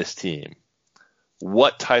into this team,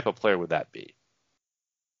 what type of player would that be?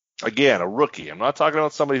 Again, a rookie. I'm not talking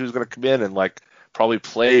about somebody who's going to come in and probably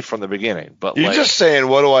play from the beginning. But you're just saying,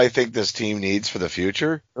 what do I think this team needs for the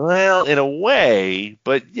future? Well, in a way,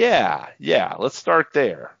 but yeah. Let's start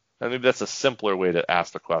there. I think that's a simpler way to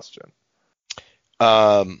ask the question.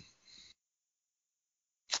 I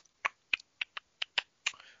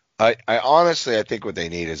honestly, I think what they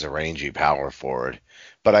need is a rangy power forward,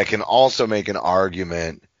 but I can also make an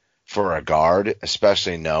argument for a guard,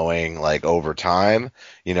 especially knowing over time,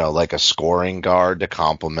 like a scoring guard to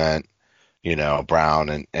complement,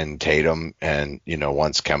 Brown and Tatum and,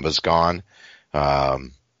 once Kemba's gone.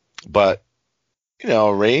 But,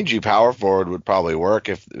 a rangy power forward would probably work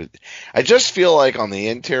I just feel like on the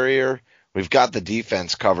interior, we've got the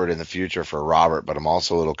defense covered in the future for Robert, but I'm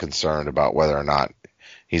also a little concerned about whether or not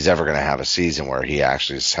he's ever going to have a season where he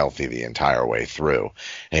actually is healthy the entire way through.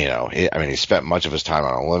 And, he spent much of his time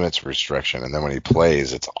on a limits restriction, and then when he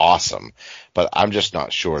plays, it's awesome. But I'm just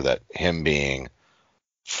not sure that him being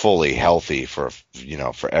fully healthy for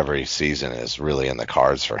every season is really in the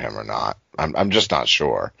cards for him or not. I'm just not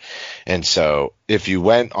sure. And so if you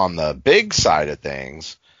went on the big side of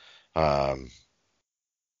things,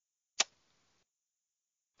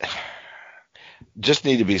 just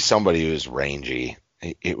need to be somebody who's rangy.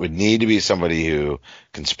 It would need to be somebody who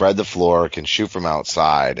can spread the floor, can shoot from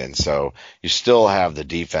outside, and so you still have the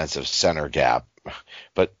defensive center gap.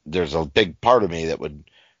 But there's a big part of me that would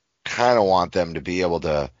kind of want them to be able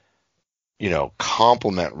to,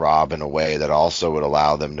 complement Rob in a way that also would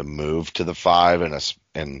allow them to move to the 5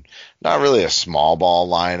 and not really a small ball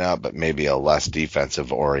lineup, but maybe a less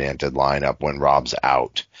defensive oriented lineup when Rob's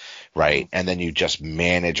out, right? And then you just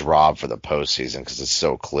manage Rob for the postseason because it's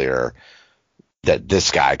so clear that this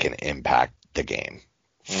guy can impact the game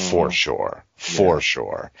for sure.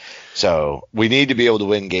 So we need to be able to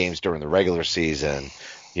win games during the regular season,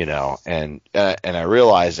 and I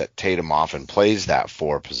realize that Tatum often plays that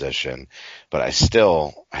 4 position, but I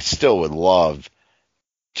still would love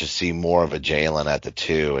to see more of a Jalen at the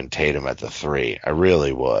 2 and Tatum at the 3. I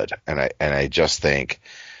really would. And I just think,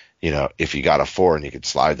 if you got a 4 and you could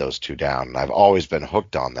slide those 2 down, and I've always been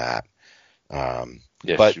hooked on that.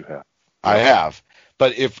 Yes, but you have. I have,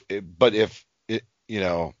 but if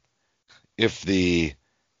the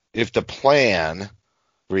plan,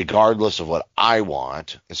 regardless of what I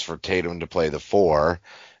want, is for Tatum to play the 4,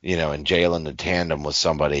 and Jalen to tandem with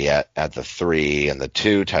somebody at the 3 and the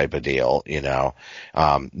 2 type of deal,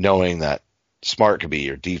 knowing that Smart could be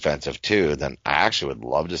your defensive 2, then I actually would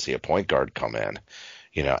love to see a point guard come in,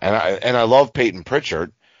 and I love Peyton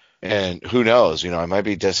Pritchard, and who knows, I might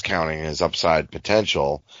be discounting his upside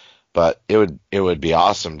potential. But it would be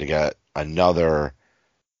awesome to get another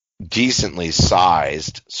decently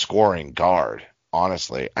sized scoring guard.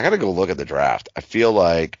 Honestly, I got to go look at the draft. I feel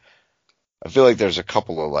like there's a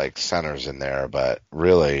couple of centers in there, but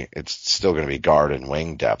really it's still going to be guard and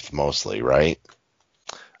wing depth mostly, right?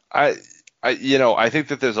 I think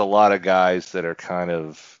that there's a lot of guys that are kind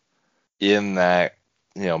of in that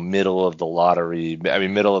middle of the lottery,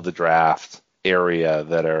 middle of the draft area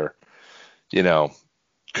that are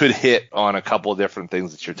could hit on a couple of different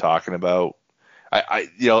things that you're talking about.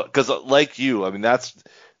 Because like you,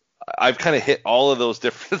 I've kind of hit all of those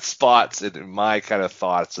different spots in my kind of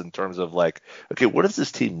thoughts in terms of like, okay, what does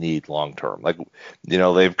this team need long term? Like,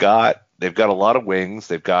 they've got a lot of wings.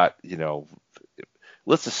 They've got,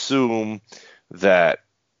 let's assume that,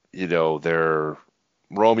 their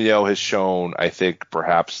Romeo has shown, I think,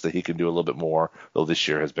 perhaps that he can do a little bit more, though this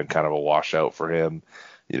year has been kind of a washout for him.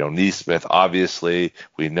 Neesmith, obviously,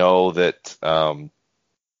 we know that,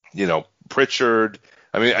 Pritchard.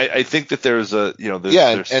 I mean, I think that there's there's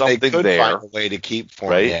something they could there. Find a way to keep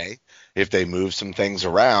Fournier, right, if they move some things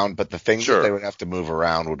around, but the things that they would have to move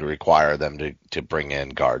around would require them to bring in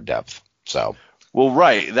guard depth. So. Well,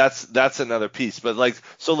 right. That's another piece. But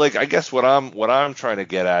I guess what I'm trying to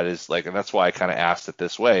get at is and that's why I kind of asked it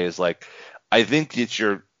this way is I think that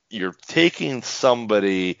you're taking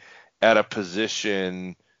somebody at a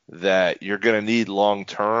position that you're going to need long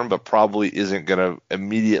term, but probably isn't going to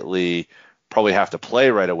immediately probably have to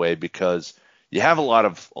play right away because you have a lot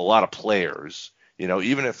of players.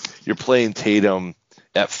 Even if you're playing Tatum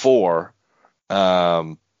at 4, you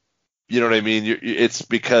know what I mean? It's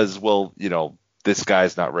because this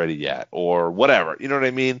guy's not ready yet or whatever. You know what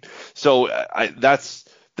I mean? So that's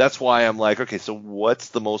why I'm like, okay, so what's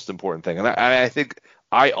the most important thing? And I think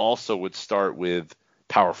I also would start with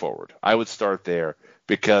power forward. I would start there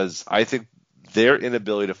because I think their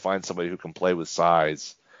inability to find somebody who can play with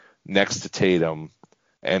size next to Tatum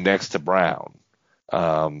and next to Brown,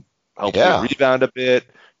 hopefully rebound a bit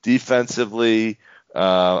defensively.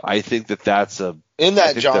 I think that's in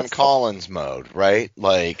that John Collins mode, right?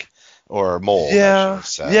 Or mold. Yeah.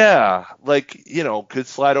 Could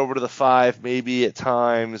slide over to the 5 maybe at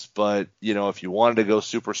times, but if you wanted to go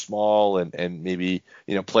super small and maybe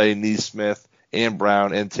play Neesmith and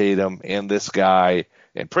Brown and Tatum and this guy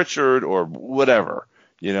and Pritchard or whatever,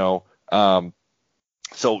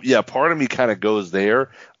 So yeah, part of me kind of goes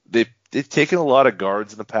there. They've taken a lot of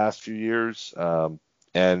guards in the past few years, and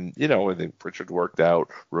I think Pritchard worked out.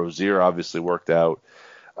 Rozier obviously worked out.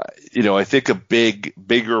 I think a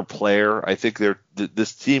bigger player. I think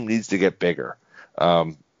this team needs to get bigger.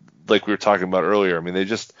 Like we were talking about earlier. I mean,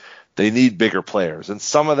 they need bigger players, and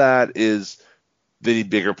some of that is they need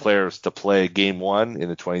bigger players to play Game 1 in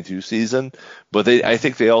the 22 season. But I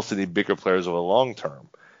think they also need bigger players over the long term.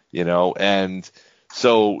 And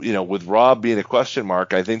so, with Rob being a question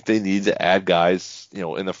mark, I think they need to add guys,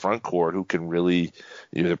 in the front court who can really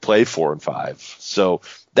either play 4 and 5. So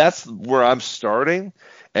that's where I'm starting.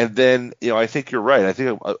 And then, I think you're right. I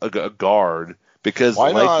think a guard because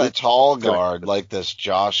why not a tall guard like this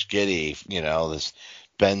Josh Giddey, this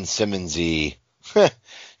Ben Simmons-y,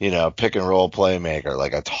 pick and roll playmaker,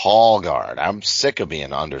 like a tall guard. I'm sick of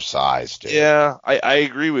being undersized, dude. Yeah, I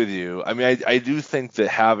agree with you. I mean, I do think that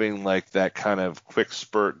having that kind of quick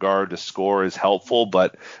spurt guard to score is helpful,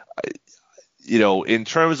 but in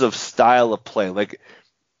terms of style of play,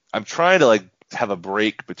 I'm trying to have a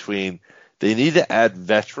break between they need to add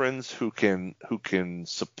veterans who can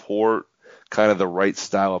support kind of the right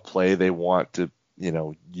style of play they want to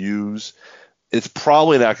use. It's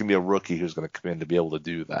probably not going to be a rookie who's going to come in to be able to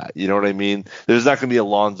do that. You know what I mean? There's not going to be a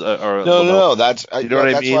Lonzo or no. That's you know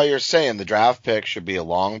what I mean? Why you're saying the draft pick should be a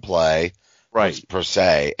long play, right? Per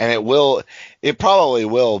se, and it probably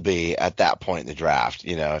will be at that point in the draft.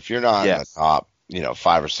 If you're not in the top,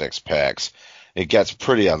 5 or 6 picks, it gets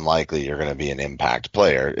pretty unlikely you're going to be an impact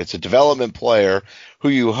player. It's a development player who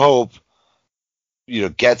you hope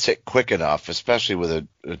gets it quick enough, especially with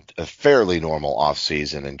a fairly normal off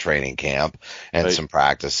season and training camp and some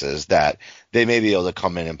practices, that they may be able to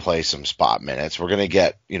come in and play some spot minutes. We're going to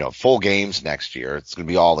get, full games next year. It's going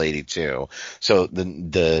to be all 82. So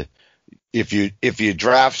if you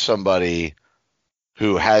draft somebody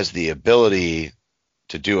who has the ability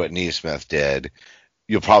to do what Neesmith did,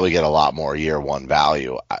 you'll probably get a lot more year 1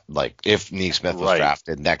 value. Like if Neesmith was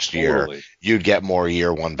drafted next year, you'd get more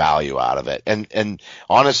year 1 value out of it. And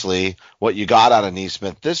honestly, what you got out of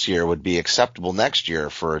Neesmith this year would be acceptable next year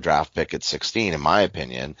for a draft pick at 16, in my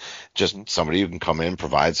opinion. Just somebody who can come in,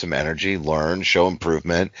 provide some energy, learn, show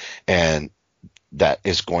improvement, and that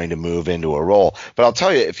is going to move into a role. But I'll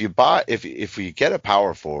tell you, if you get a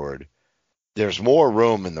power forward, there's more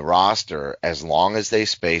room in the roster as long as they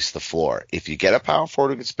space the floor. If you get a power forward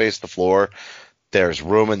who can space the floor, there's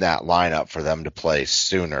room in that lineup for them to play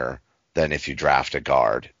sooner than if you draft a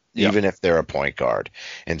guard, even if they're a point guard.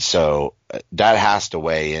 And so that has to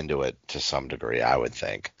weigh into it to some degree, I would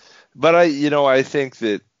think. But I think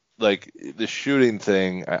that the shooting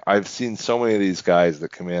thing, I've seen so many of these guys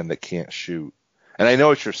that come in that can't shoot. And I know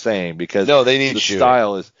what you're saying because they need the shooting.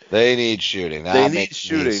 Style is they need shooting. They need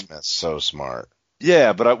shooting. Neesmith so smart.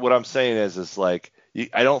 Yeah, but what I'm saying is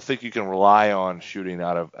I don't think you can rely on shooting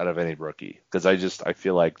out of any rookie, because I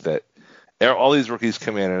feel like that all these rookies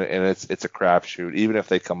come in and it's a crapshoot. Even if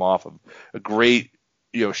they come off of a great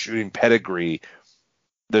shooting pedigree,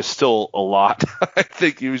 there's still a lot I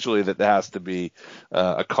think usually that has to be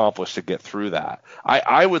accomplished to get through that.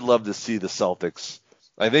 I would love to see the Celtics.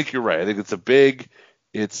 I think you're right. I think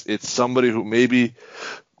it's somebody who maybe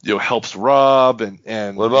helps Rob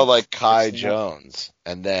and what about like Kai Jones,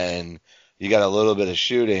 and then you got a little bit of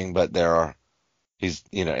shooting, but he's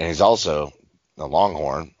and he's also a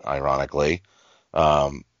Longhorn, ironically,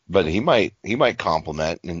 but he might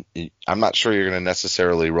complement, and I'm not sure you're going to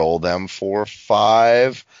necessarily roll them 4 or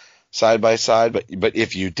 5 side by side, but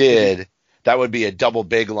if you did, that would be a double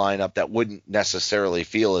big lineup that wouldn't necessarily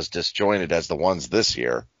feel as disjointed as the ones this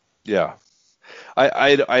year. Yeah.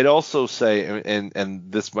 I'd also say,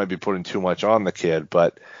 and this might be putting too much on the kid,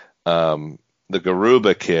 but the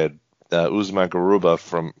Garuba kid, Usman Garuba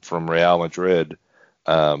from Real Madrid,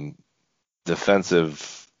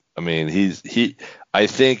 defensive. I mean, I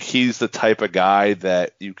think he's the type of guy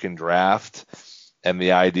that you can draft, and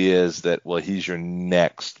the idea is that, well, he's your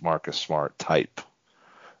next Marcus Smart type.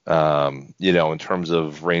 In terms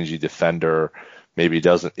of rangy defender. Maybe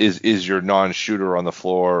is your non-shooter on the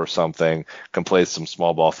floor or something, can play some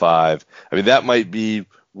small ball 5. I mean, that might be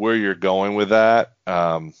where you're going with that.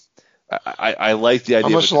 I like the idea.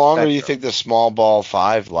 How much longer do you think the small ball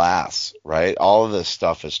 5 lasts, right? All of this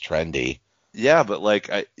stuff is trendy. Yeah,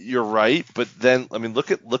 but you're right. But then, I mean,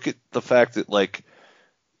 look at the fact that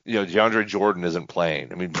DeAndre Jordan isn't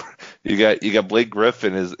playing. I mean, you got Blake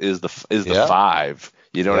Griffin is the 5.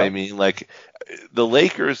 You know what I mean? The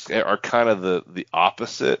Lakers are kind of the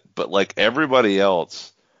opposite, but everybody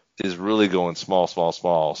else is really going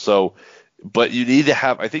small. So, but you need to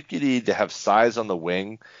have size on the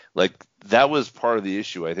wing. That was part of the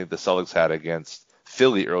issue I think the Celtics had against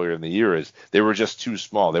Philly earlier in the year, is they were just too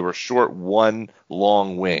small. They were short one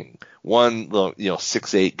long wing, one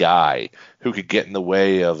 6'8" guy who could get in the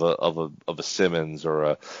way of a Simmons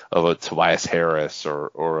or a Tobias Harris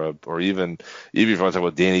or even if you want to talk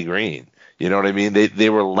about Danny Green. You know what I mean? They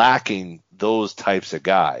were lacking those types of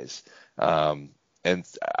guys. And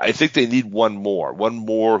I think they need one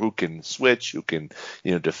more who can switch, who can,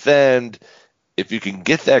 defend. If you can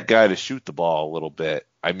get that guy to shoot the ball a little bit,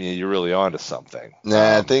 I mean, you're really onto something.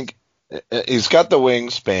 I think he's got the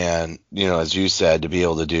wingspan, as you said, to be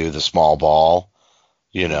able to do the small ball,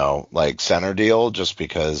 center deal, just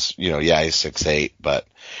because, he's 6'8", but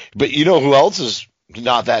who else is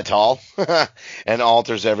not that tall and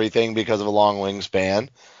alters everything because of a long wingspan?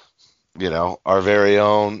 Our very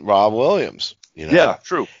own Rob Williams. Yeah,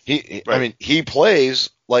 true. Right. I mean, he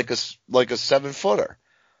plays like a 7-footer,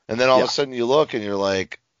 and then all of a sudden you look and you're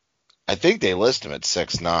like, I think they list him at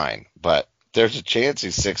 6'9", but there's a chance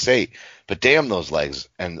he's 6'8". But damn those legs,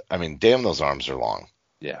 and I mean, damn those arms are long.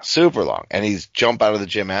 Yeah, super long, and he's jump out of the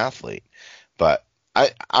gym athlete. But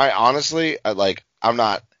I honestly, I'm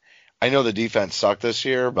not. I know the defense sucked this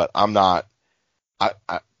year, but I'm not.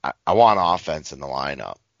 I want offense in the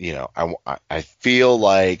lineup. I feel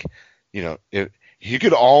like, if you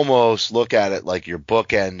could almost look at it like you're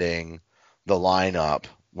bookending the lineup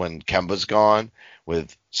when Kemba's gone,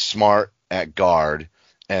 with Smart at guard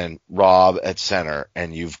and Rob at center,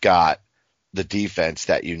 and you've got the defense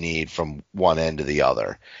that you need from one end to the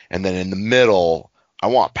other. And then in the middle, I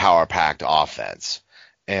want power-packed offense,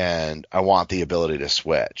 and I want the ability to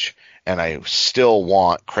switch. And I still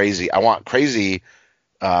want crazy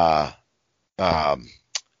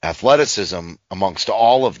athleticism amongst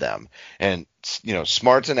all of them. And,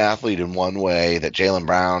 Smart's an athlete in one way, that Jaylen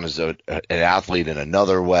Brown is an athlete in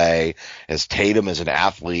another way, as Tatum is an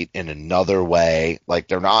athlete in another way.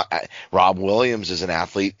 They're not, Rob Williams is an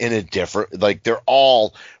athlete in a different, they're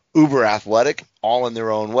all uber athletic, all in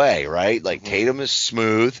their own way, right? Tatum is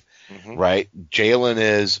smooth, right? Jaylen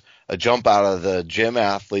is a jump out of the gym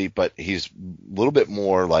athlete, but he's a little bit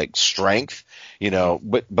more strength,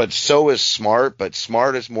 but so is Smart, but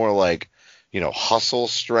Smart is more hustle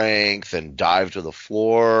strength and dive to the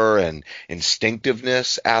floor and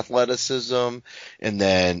instinctiveness, athleticism. And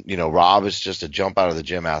then, Rob is just a jump out of the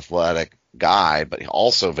gym athletic guy, but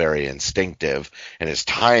also very instinctive, and his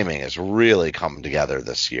timing has really come together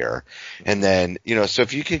this year. And then, so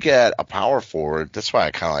if you could get a power forward, that's why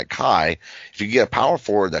I kind of like Kai. If you get a power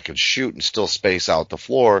forward that can shoot and still space out the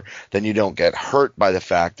floor, then you don't get hurt by the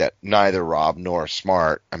fact that neither Rob nor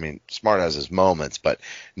Smart, I mean, Smart has his moments, but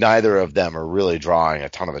neither of them are really drawing a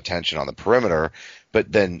ton of attention on the perimeter. But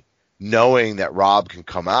then knowing that Rob can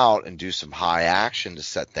come out and do some high action to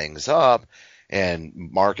set things up, and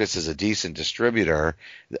Marcus is a decent distributor,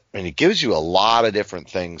 and it gives you a lot of different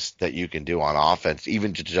things that you can do on offense,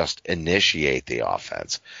 even to just initiate the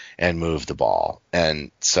offense and move the ball. And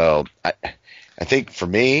so I think for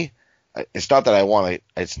me, it's not that I want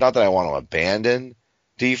to abandon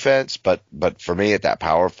defense, but for me at that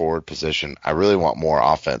power forward position, I really want more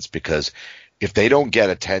offense, because if they don't get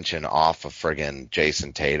attention off of friggin'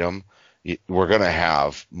 Jason Tatum, we're going to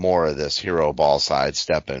have more of this hero ball side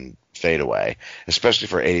step and fade away, especially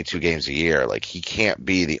for 82 games a year. Like, he can't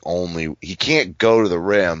go to the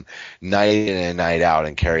rim night in and night out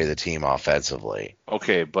and carry the team offensively.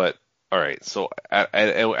 Okay, but all right. So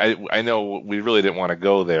I know we really didn't want to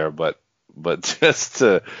go there, but just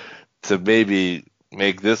to maybe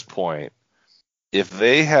make this point, if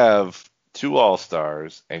they have 2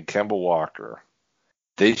 All-Stars and Kemba Walker,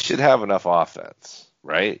 they should have enough offense,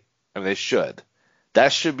 right? I mean, they should.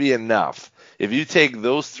 That should be enough. If you take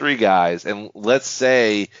those 3 guys, and let's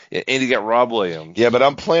say, and you get Rob Williams. Yeah, but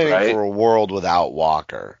I'm planning right? for a world without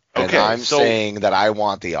Walker. Okay, and I'm saying that I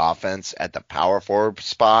want the offense at the power forward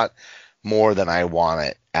spot more than I want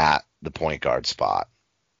it at the point guard spot.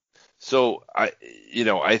 So I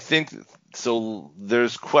think so.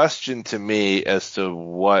 There's question to me as to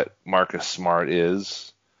what Marcus Smart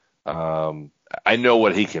is. I know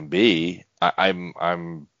what he can be.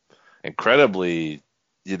 I'm incredibly,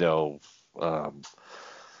 I'm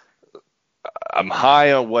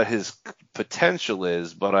high on what his potential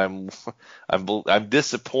is, but I'm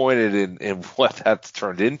disappointed in what that's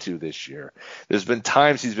turned into this year. There's been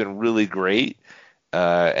times he's been really great,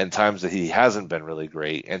 and times that he hasn't been really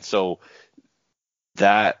great, and so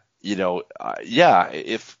that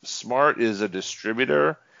if Smart is a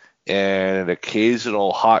distributor and an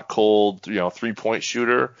occasional hot cold 3-point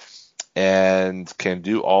shooter and can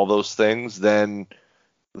do all those things, then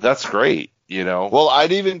that's great. Well,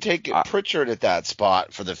 I'd even take Pritchard at that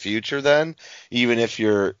spot for the future then, even if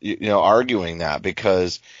you're arguing that,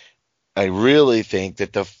 because I really think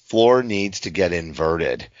that the floor needs to get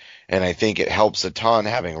inverted, and I think it helps a ton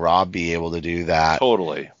having Rob be able to do that.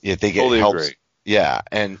 Totally. I think totally it helps. Agree. Yeah,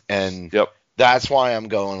 and yep. That's why I'm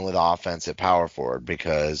going with offense at power forward,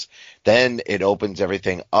 because then it opens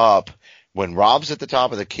everything up when Rob's at the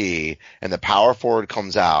top of the key and the power forward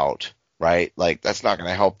comes out, right? Like, that's not going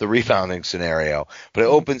to help the rebounding scenario, but it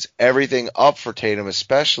opens everything up for Tatum,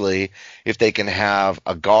 especially if they can have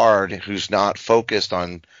a guard who's not focused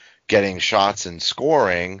on getting shots and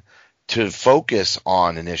scoring to focus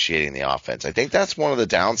on initiating the offense. I think that's one of the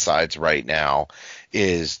downsides right now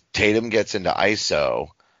is Tatum gets into ISO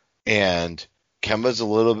and Kemba's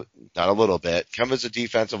Kemba's a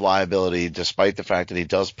defensive liability, despite the fact that he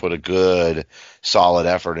does put a good, solid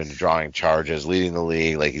effort into drawing charges, leading the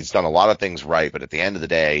league. Like, he's done a lot of things right, but at the end of the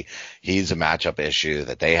day, he's a matchup issue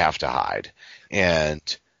that they have to hide. And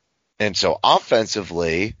so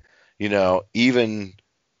offensively, even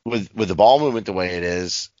with the ball movement the way it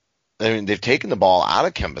is, I mean, they've taken the ball out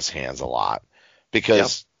of Kemba's hands a lot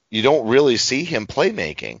because you don't really see him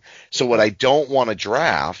playmaking. So what I don't want to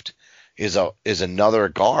draft is another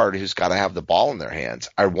guard who's got to have the ball in their hands.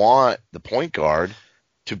 I want the point guard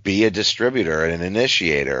to be a distributor and an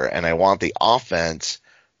initiator, and I want the offensive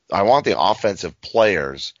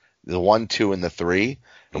players, the 1, 2, and the 3,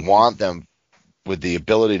 and want them with the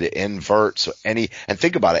ability to invert. So and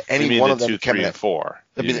think about it, any one of them 2, 3, and 4.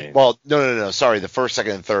 Well, no. Sorry, the first,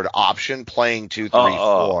 second, and third option playing 2, 3,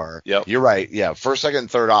 4. Yep. You're right. Yeah, first, second,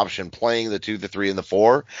 and third option playing the 2, the 3, and the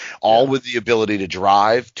 4, all with the ability to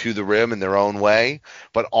drive to the rim in their own way,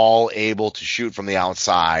 but all able to shoot from the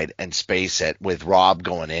outside and space it with Rob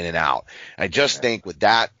going in and out. I just think with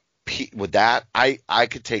that, I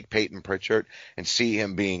could take Peyton Pritchard and see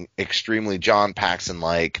him being extremely John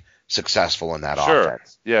Paxson-like successful in that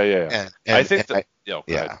offense. Yeah. And I think that.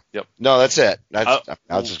 Yeah. Yep. No, that's it. I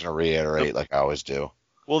was just going to reiterate like I always do.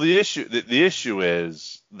 Well, the issue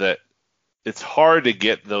is that it's hard to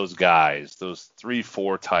get those guys, those 3,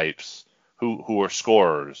 4 types who are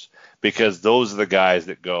scorers, because those are the guys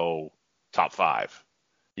that go top 5.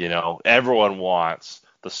 Everyone wants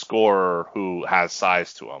the scorer who has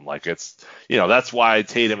size to him. Like, it's, that's why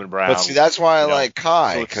Tatum and Brown. But see, that's why I like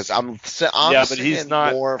Kai, because I'm but he's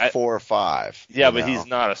not more 4 or 5. Yeah, but he's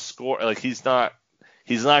not a scorer. Like, he's not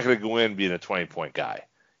going to go in being a 20-point guy.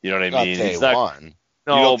 You know what I mean? He's not.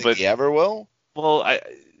 No, you don't think but he ever will. Well,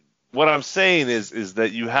 what I'm saying is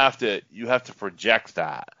that you have to project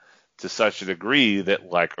that to such a degree that,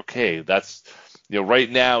 like, okay, that's,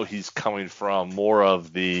 right now he's coming from more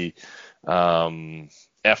of the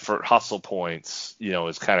effort hustle points,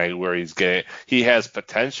 is kind of where he's getting. He has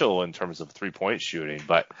potential in terms of 3-point shooting,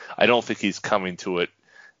 but I don't think he's coming to it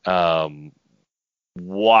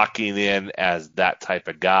walking in as that type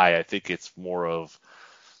of guy. I think it's more of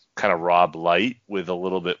kind of Rob Light with a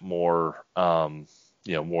little bit more,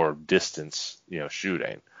 more distance,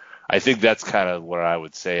 shooting. I think that's kind of what I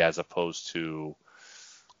would say as opposed to.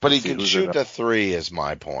 But he can shoot the three, is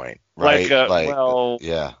my point, right?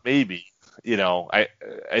 Yeah, maybe. I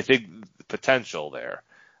think the potential there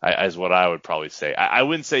is what I would probably say. I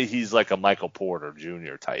wouldn't say he's like a Michael Porter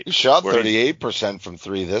Jr. type. He shot 38% from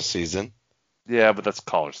three this season. Yeah, but that's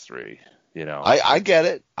college three. I get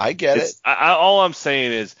it. All I'm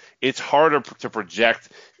saying is it's harder to project.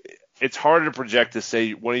 It's harder to project to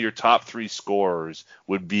say one of your top three scorers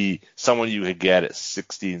would be someone you could get at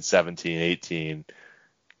 16, 17, 18,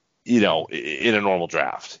 in a normal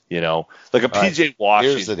draft, like a PJ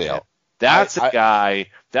Washington. Here's the deal. That's a guy.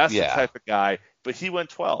 That's the type of guy. But he went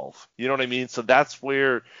 12. You know what I mean? So that's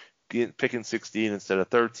where picking 16 instead of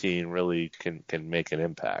 13 really can make an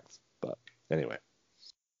impact. But anyway.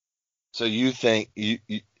 So you think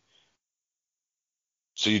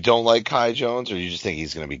So you don't like Kai Jones, or you just think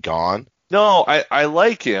he's going to be gone? No, I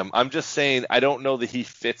like him. I'm just saying I don't know that he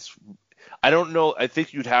fits. I don't know. I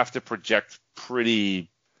think you'd have to project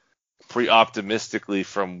pretty optimistically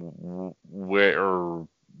from where a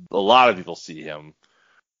lot of people see him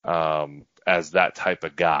as that type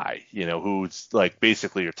of guy, who's like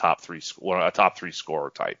basically your top three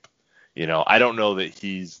scorer type. I don't know that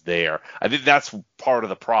he's there. I think that's part of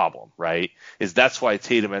the problem, right? Is that's why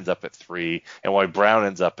Tatum ends up at 3 and why Brown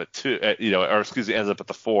ends up at 2, ends up at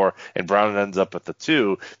the 4 and Brown ends up at the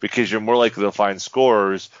 2, because you're more likely to find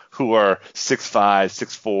scorers who are 6'5",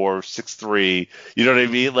 6'4", 6'3". You know what I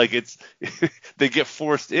mean? Like they get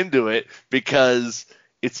forced into it because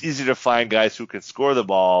it's easier to find guys who can score the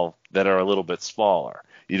ball that are a little bit smaller.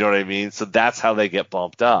 You know what I mean? So that's how they get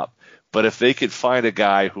bumped up. But if they could find a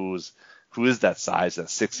guy who is that size, that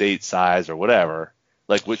 6'8" size or whatever,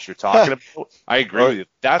 like what you're talking about, I agree with you.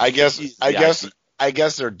 That's I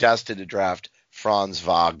guess they're destined to draft Franz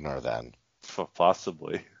Wagner then.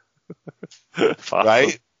 Possibly.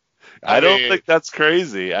 Right? I don't think that's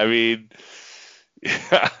crazy. I mean,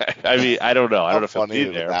 I don't know. I don't know if he'll be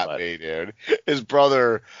there. That be, dude. His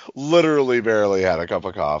brother literally barely had a cup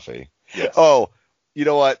of coffee. Yes. Oh, you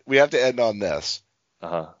know what? We have to end on this.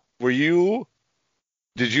 Uh-huh.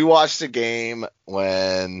 Did you watch the game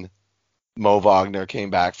when Mo Wagner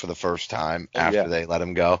came back for the first time after they let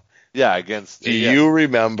him go? Yeah, against. Do you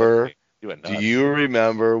remember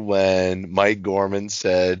when Mike Gorman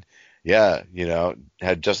said, had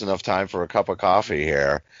just enough time for a cup of coffee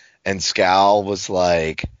here, and Scal was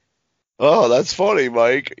like, "Oh, that's funny,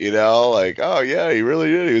 Mike." Oh yeah, he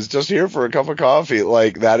really did. He was just here for a cup of coffee.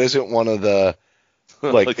 Like that isn't one of the.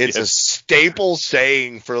 It's a staple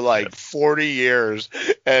saying for 40 years,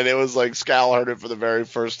 and it was like Scal heard it for the very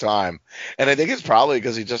first time. And I think it's probably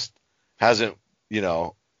because he just hasn't,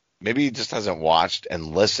 maybe he just hasn't watched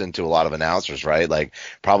and listened to a lot of announcers, right? Like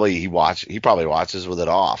he probably watches with it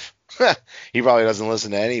off. He probably doesn't listen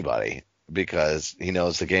to anybody because he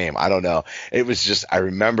knows the game. I don't know. It was just, I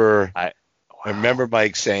remember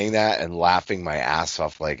Mike saying that and laughing my ass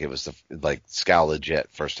off like it was Scal legit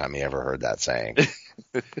first time he ever heard that saying.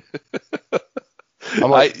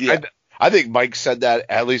 I think Mike said that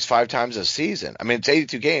at least 5 times a season. I mean, it's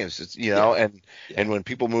 82 games, and when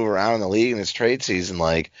people move around in the league and it's trade season,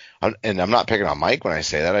 and I'm not picking on Mike when I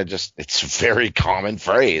say that. It's a very common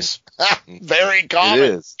phrase. Very common. It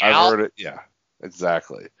is. I've heard it. Yeah,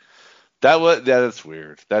 exactly. That is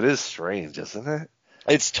weird. That is strange, isn't it?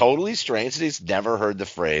 It's totally strange that he's never heard the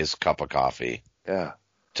phrase cup of coffee. Yeah.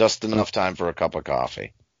 Just enough time for a cup of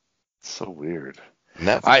coffee. So weird.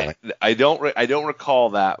 I don't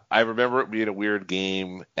recall that. I remember it being a weird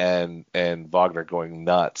game and Wagner going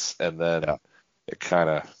nuts, and then it kind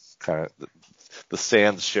of the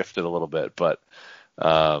sands shifted a little bit. But we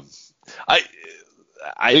got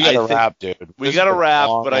to wrap, dude. We got to wrap,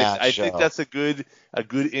 but I think that's a good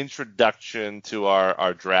introduction to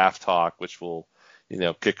our draft talk, which will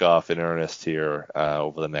kick off in earnest here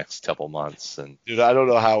over the next couple months. And dude, I don't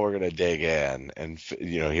know how we're gonna dig in, and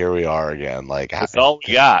here we are again. That's all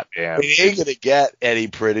we got, man. We ain't gonna get any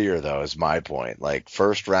prettier though. Is my point.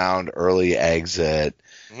 First round, early exit.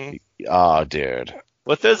 Mm-hmm. Oh, dude.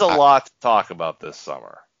 But there's a lot to talk about this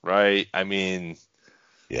summer, right? I mean.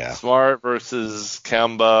 Yeah. Smart versus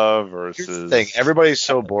Kemba versus. Here's the thing. Everybody's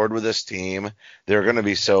so bored with this team. They're going to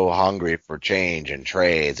be so hungry for change and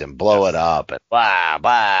trades and blow it up and blah,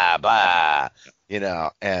 blah, blah,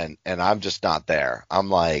 and I'm just not there. I'm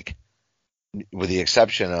with the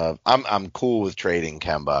exception of, I'm cool with trading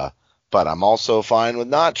Kemba, but I'm also fine with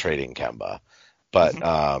not trading Kemba. But,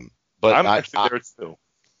 I'm actually there too.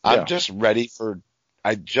 I'm just ready for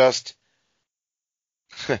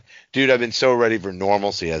dude, I've been so ready for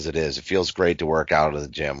normalcy as it is. It feels great to work out at the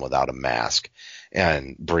gym without a mask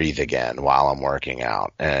and breathe again while I'm working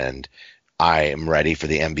out. And I am ready for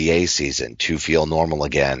the NBA season to feel normal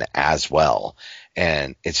again as well.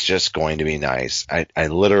 And it's just going to be nice. I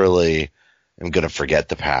literally am going to forget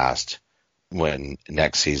the past when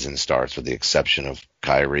next season starts, with the exception of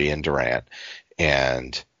Kyrie and Durant.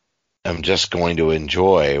 And I'm just going to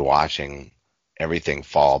enjoy watching everything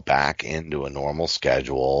fall back into a normal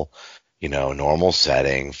schedule, normal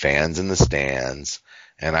setting, fans in the stands.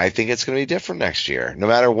 And I think it's going to be different next year, no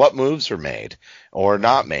matter what moves are made or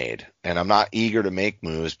not made. And I'm not eager to make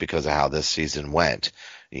moves because of how this season went,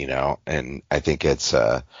 and I think it's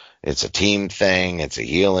a team thing. It's a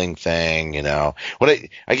healing thing, I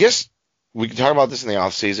guess we can talk about this in the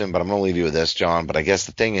off season, but I'm going to leave you with this, John. But I guess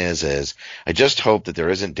the thing is I just hope that there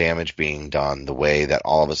isn't damage being done the way that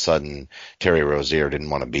all of a sudden Terry Rozier didn't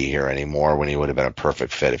want to be here anymore when he would have been a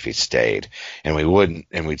perfect fit if he stayed. And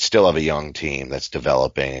we'd still have a young team that's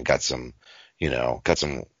developing and got some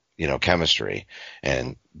chemistry.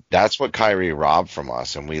 And that's what Kyrie robbed from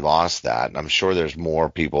us, and we lost that. And I'm sure there's more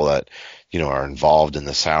people that, are involved in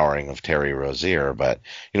the souring of Terry Rozier, but,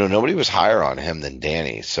 nobody was higher on him than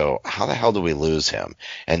Danny. So how the hell do we lose him?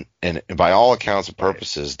 And by all accounts and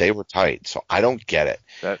purposes, they were tight. So I don't get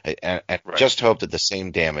it. Just hope that the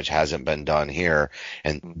same damage hasn't been done here.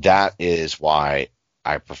 And that is why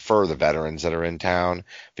I prefer the veterans that are in town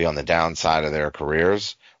be on the downside of their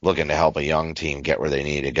careers, looking to help a young team get where they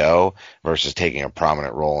need to go versus taking a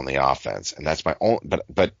prominent role in the offense. And that's my own,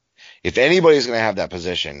 but if anybody's going to have that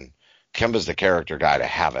position, Kemba's the character guy to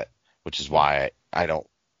have it, which is why I don't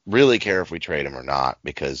really care if we trade him or not,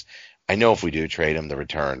 because I know if we do trade him, the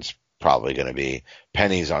return's probably going to be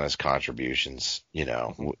pennies on his contributions,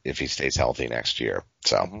 if he stays healthy next year.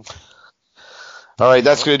 So. All right,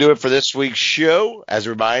 that's going to do it for this week's show. As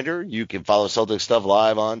a reminder, you can follow Celtic Stuff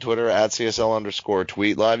Live on Twitter at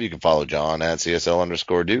 @CSL_tweet live. You can follow John at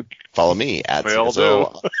 @CSL_Duke. Follow me at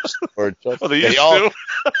CSL_Duke.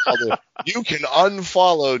 You can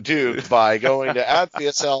unfollow Duke by going to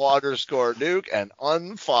 @CSL_Duke and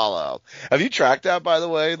unfollow. Have you tracked that, by the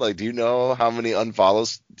way? Like, do you know how many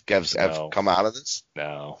unfollows have come out of this?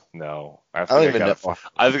 No. I don't even know.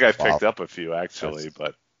 I think I picked up a few, actually,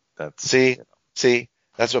 but that's... See,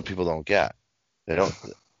 that's what people don't get. They don't.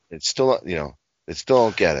 It's still, they still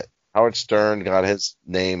don't get it. Howard Stern got his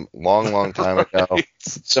name long time ago. Right.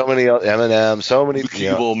 So many Eminem, so many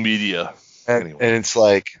evil media. And it's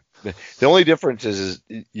like the only difference is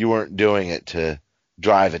you weren't doing it to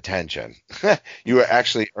drive attention. You were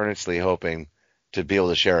actually earnestly hoping to be able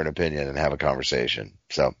to share an opinion and have a conversation.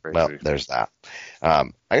 So, well, there's that.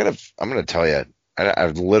 I'm going to tell you, I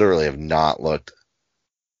literally have not looked.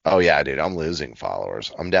 Oh, yeah, dude, I'm losing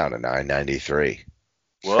followers. I'm down to 993.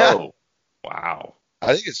 Whoa. Wow.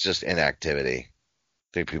 I think it's just inactivity.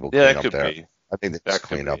 I think people clean up there. I think they just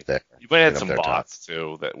clean up there. You might have some bots,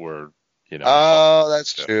 too, that were, Oh,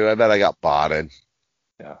 that's true. I bet I got botted.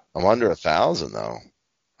 Yeah. I'm under 1,000, though.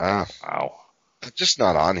 Wow. I'm just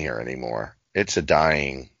not on here anymore. It's a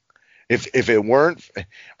dying. If it weren't,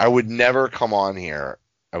 I would never come on here.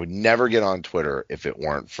 I would never get on Twitter if it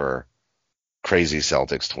weren't for Crazy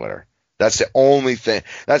Celtics Twitter. That's the only thing.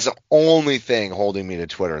 That's the only thing holding me to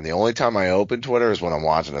Twitter. And the only time I open Twitter is when I'm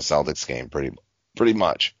watching a Celtics game, pretty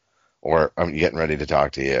much, or I'm getting ready to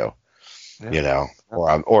talk to you,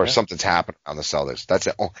 or something's happening on the Celtics. That's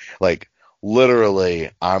it. Like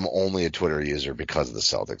literally, I'm only a Twitter user because of the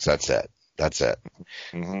Celtics. That's it.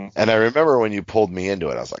 Mm-hmm. And I remember when you pulled me into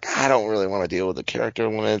it, I was like, I don't really want to deal with the character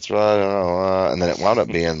limits, and then it wound up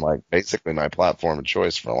being like basically my platform of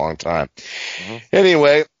choice for a long time. Mm-hmm.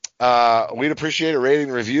 Anyway, we'd appreciate a rating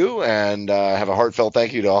review and have a heartfelt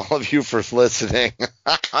thank you to all of you for listening.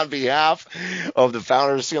 On behalf of the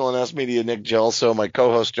founder of CLNS Media, Nick Gelso, my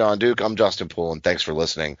co-host John Duke, I'm Justin Poole, and thanks for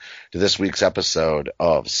listening to this week's episode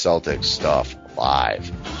of Celtic Stuff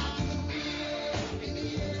Live.